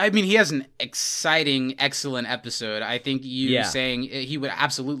Chidi, I mean, he has an exciting, excellent episode. I think you saying he would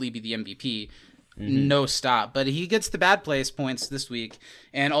absolutely be the MVP. No stop. But he gets the bad place points this week.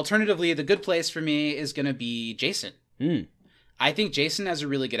 And alternatively, the good place for me is going to be Jason. I think Jason has a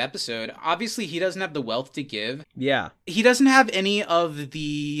really good episode. Obviously, he doesn't have the wealth to give. Yeah. He doesn't have any of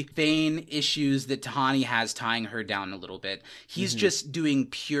the vain issues that Tahani has tying her down a little bit. He's just doing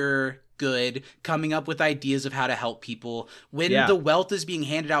pure good, coming up with ideas of how to help people. When the wealth is being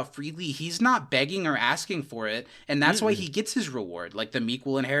handed out freely, he's not begging or asking for it, and that's why he gets his reward. Like, the meek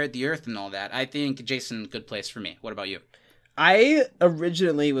will inherit the earth and all that. I think Jason, good place for me. What about you? I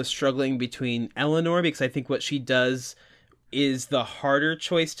originally was struggling between Eleanor, because I think what she does is the harder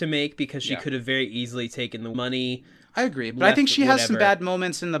choice to make, because she could have very easily taken the money. I agree, but I think she has some bad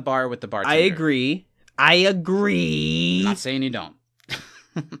moments in the bar with the bartender. I agree. I'm not saying you don't.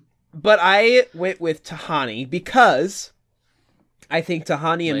 But I went with Tahani because I think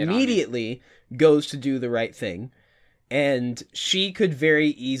Tahani immediately goes to do the right thing. And she could very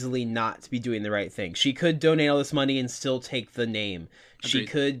easily not be doing the right thing. She could donate all this money and still take the name. Agreed. She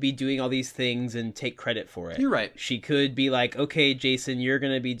could be doing all these things and take credit for it. You're right. She could be like, okay, Jason, you're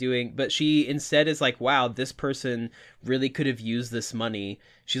going to be doing... But she instead is like, wow, this person really could have used this money.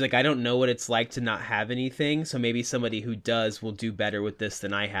 She's like, I don't know what it's like to not have anything, so maybe somebody who does will do better with this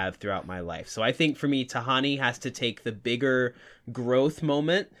than I have throughout my life. So I think for me, Tahani has to take the bigger growth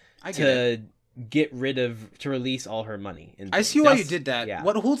moment to release all her money. I see why you did that. Yeah.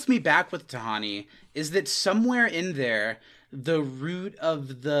 What holds me back with Tahani is that somewhere in there, the root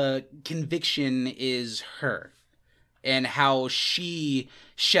of the conviction is her, and how she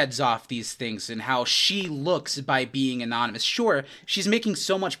sheds off these things and how she looks by being anonymous. Sure, she's making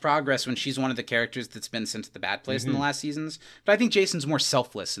so much progress when she's one of the characters that's been sent to the bad place in the last seasons, but I think Jason's more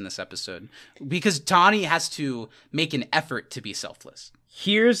selfless in this episode because Tahani has to make an effort to be selfless.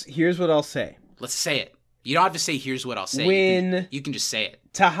 Here's what I'll say. Let's say it. You don't have to say, here's what I'll say. You can just say it.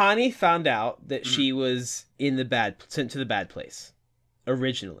 Tahani found out that she was sent to the bad place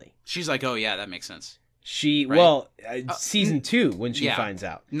originally. She's like, oh yeah, that makes sense. Season 2, when she finds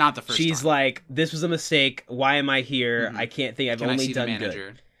out. Not the first time. She's like, this was a mistake. Why am I here? I can't think. I've only done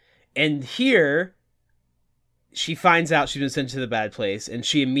good. And here, she finds out she's been sent to the bad place, and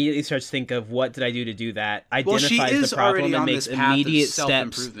she immediately starts to think of, what did I do to do that? Identifies the problem and makes immediate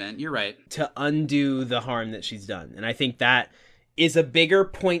steps. You're right. To undo the harm that she's done. And I think that is a bigger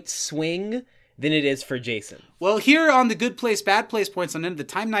point swing than it is for Jason. Well, here on the good place, bad place points on End of the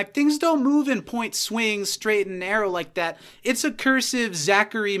Time Knife, things don't move in point swings, straight and narrow like that. It's a cursive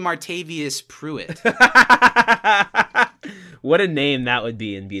Zachary Martavius Pruitt. What a name that would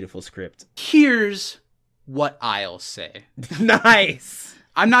be in Beautiful Script. Here's what I'll say. Nice.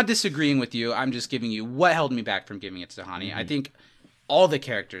 I'm not disagreeing with you. I'm just giving you what held me back from giving it to Tahani. I think all the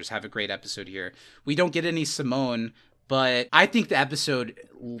characters have a great episode here. We don't get any Simone, but I think the episode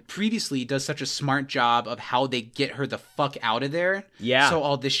previously does such a smart job of how they get her the fuck out of there. Yeah. So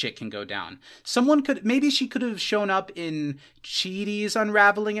all this shit can go down. Maybe she could have shown up in Chidi's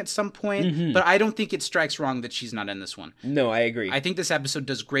unraveling at some point, but I don't think it strikes wrong that she's not in this one. No, I agree. I think this episode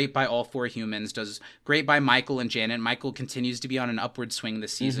does great by all four humans, does great by Michael and Janet. Michael continues to be on an upward swing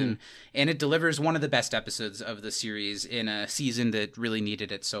this season, and it delivers one of the best episodes of the series in a season that really needed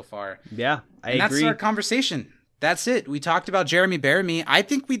it so far. Yeah, I agree. That's our conversation. That's it. We talked about Bearimy. I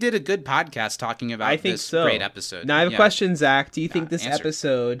think we did a good podcast talking about this great episode. Now I have a question, Zach. Do you think this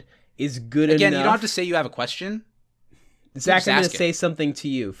episode is good enough? Again, you don't have to say you have a question. Zach, I'm going ask to it. say something to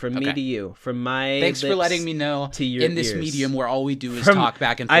you, from me Okay. to you, from my Thanks for lips letting me know to your in this ears. medium where all we do is From- talk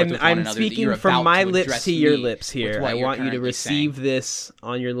back and forth with one I'm another. that speaking you're from about my to lips address to your me lips with here. what I you're want you to currently receive saying. this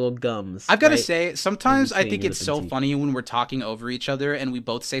on your little gums. I've got to right? say, sometimes I Between think your it's lip so and teeth. funny when we're talking over each other and we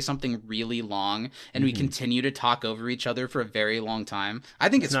both say something really long and we continue to talk over each other for a very long time. I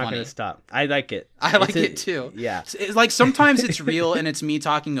think it's not funny. going to stop. I like it. I like It's it too. Yeah. It's like sometimes it's real and it's me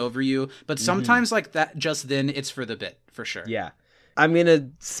talking over you, but sometimes like that just then it's for the bit, for sure. Yeah. I'm going to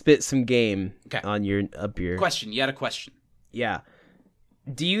spit some game Okay. on your Question. You had a question. Yeah.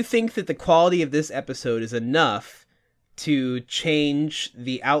 Do you think that the quality of this episode is enough to change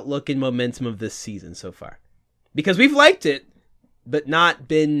the outlook and momentum of this season so far? Because we've liked it, but not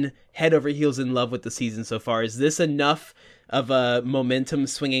been head over heels in love with the season so far. Is this enough of a momentum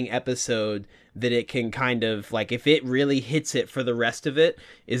swinging episode that it can kind of, like, if it really hits it for the rest of it,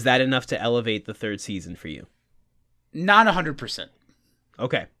 is that enough to elevate the third season for you? Not 100%.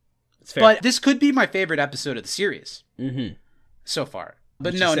 Okay. It's fair. But this could be my favorite episode of the series Mm-hmm. so far.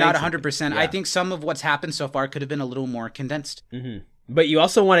 But Which no, is not saying 100%. something. I Yeah. think some of what's happened so far could have been a little more condensed. Mm-hmm. But you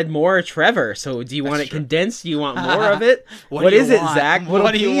also wanted more Trevor, so do you want That's it true. condensed? Do you want more of it? What What do you is it, want? Zach?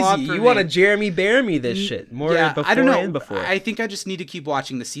 What do you want from You want me? a Bearimy this shit. More before I don't know. and before. I think I just need to keep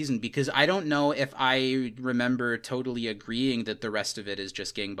watching the season because I don't know if I remember totally agreeing that the rest of it is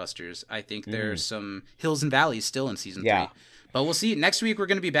just gangbusters. I think there's some hills and valleys still in season 3. But we'll see. Next week, we're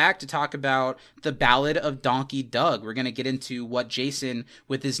going to be back to talk about the Ballad of Donkey Doug. We're going to get into what Jason,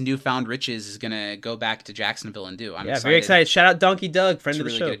 with his newfound riches, is going to go back to Jacksonville and do. I'm excited. Very excited. Shout out Donkey Doug, friend To of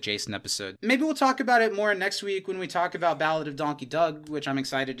the really show. get a Jason episode. Maybe we'll talk about it more next week when we talk about Ballad of Donkey Doug, which I'm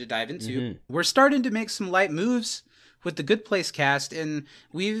excited to dive into. We're starting to make some light moves with the Good Place cast, and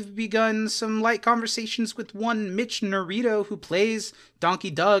we've begun some light conversations with one Mitch Norito, who plays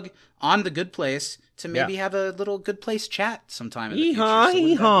Donkey Doug on The Good Place, to maybe have a little Good Place chat sometime in the future. So wouldn't that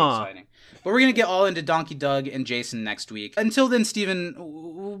be exciting? But we're going to get all into Donkey Doug and Jason next week. Until then,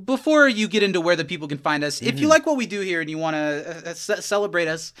 Steven, before you get into where the people can find us, if you like what we do here and you want to celebrate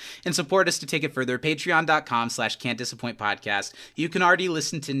us and support us to take it further, patreon.com/can'tdisappointpodcast. You can already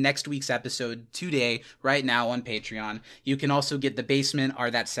listen to next week's episode today, right now on Patreon. You can also get The Basement,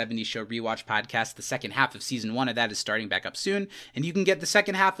 our That 70s Show rewatch podcast. The second half of season 1 of that is starting back up soon. And you can get the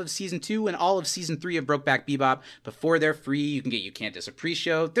second half of season 2 and all of season 3 of Brokeback Bebop before they're free. You can get You Can't Disagree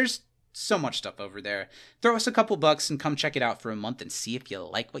Show. There's so much stuff over there. Throw us a couple bucks and come check it out for a month and see if you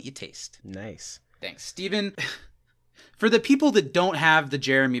like what you taste. Nice. Thanks, Steven. For the people that don't have the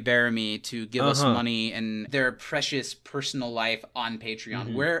Bearimy to give us money and their precious personal life on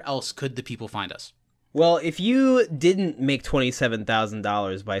Patreon, where else could the people find us? Well, if you didn't make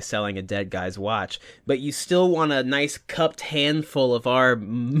 $27,000 by selling a dead guy's watch, but you still want a nice cupped handful of our...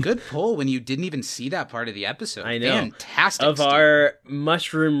 Good pull when you didn't even see that part of the episode. I know. Fantastic. Of Steven. our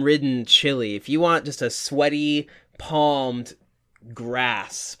mushroom-ridden chili. If you want just a sweaty, palmed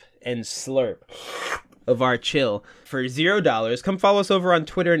grasp and slurp of our chill for $0, come follow us over on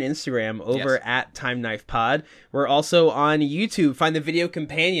Twitter and Instagram over at Time Knife Pod. We're also on YouTube. Find the video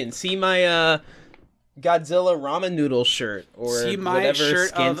companion. See my... Godzilla ramen noodle shirt or see my whatever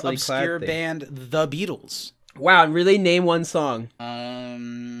shirt of scantily obscure clad thing. band The Beatles. Wow, really name one song.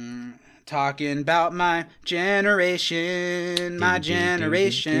 Talking about my generation,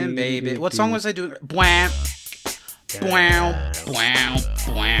 baby. What song was I doing? Bwam, bwam, bwam,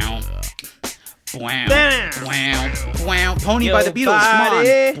 bwam. Bwam, bwam, bwam. Pony by the Beatles. Come on.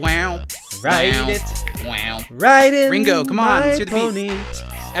 Bwam, Ride bwam, it. bwam. Ride in Ringo, come on. Let's hear the pony. beat.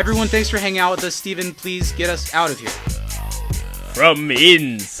 Everyone, thanks for hanging out with us. Steven, please get us out of here. From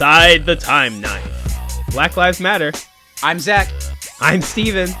inside the time knife. Black Lives Matter. I'm Zach. I'm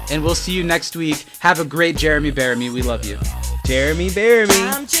Steven. And we'll see you next week. Have a great Bearimy. We love you. Bearimy.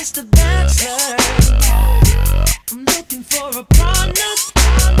 I'm just a bachelor.